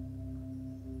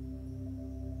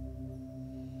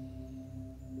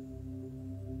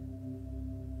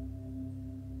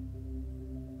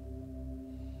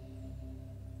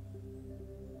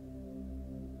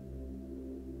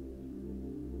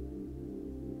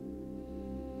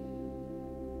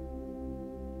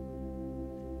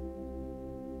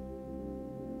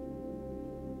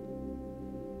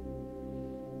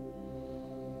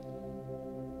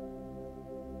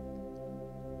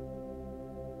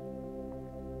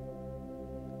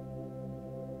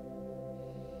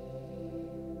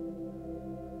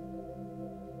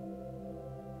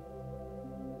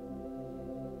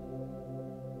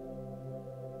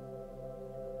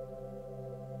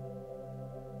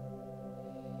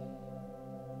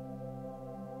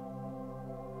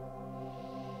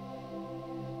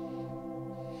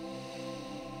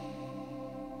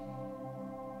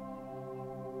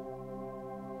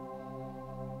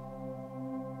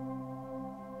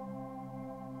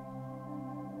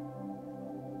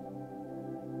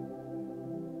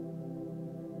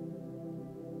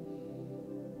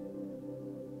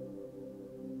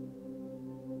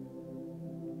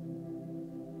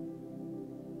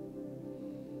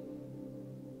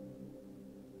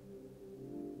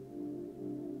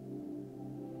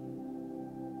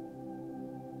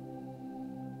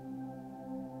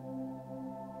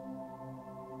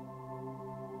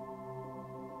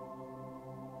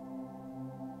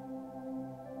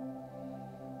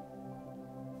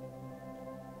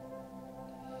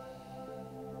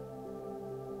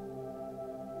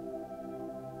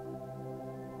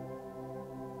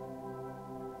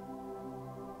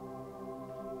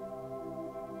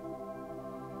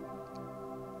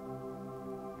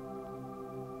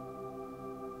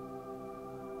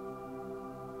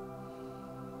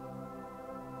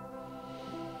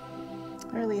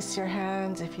 Release your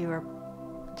hands if you were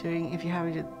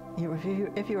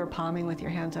palming with your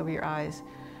hands over your eyes,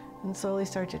 and slowly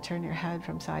start to turn your head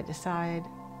from side to side.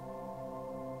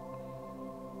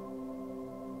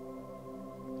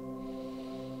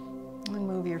 And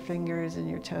move your fingers and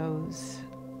your toes.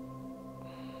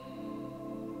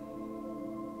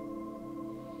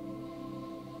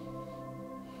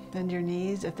 Bend your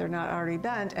knees if they're not already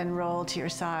bent, and roll to your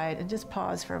side, and just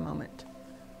pause for a moment.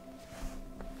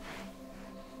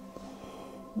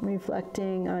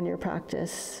 Reflecting on your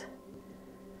practice.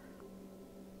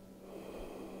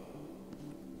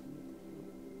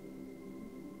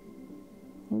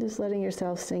 And just letting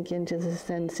yourself sink into the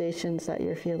sensations that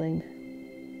you're feeling.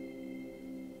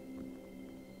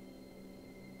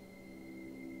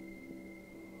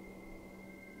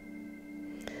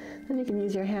 Then you can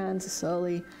use your hands to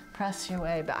slowly press your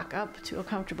way back up to a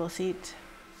comfortable seat.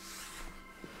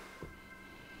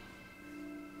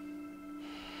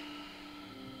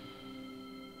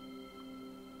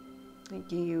 Thank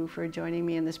you for joining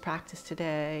me in this practice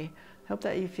today. Hope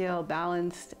that you feel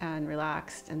balanced and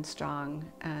relaxed and strong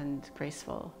and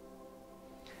graceful.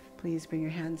 Please bring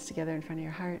your hands together in front of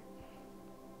your heart.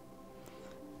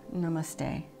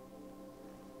 Namaste.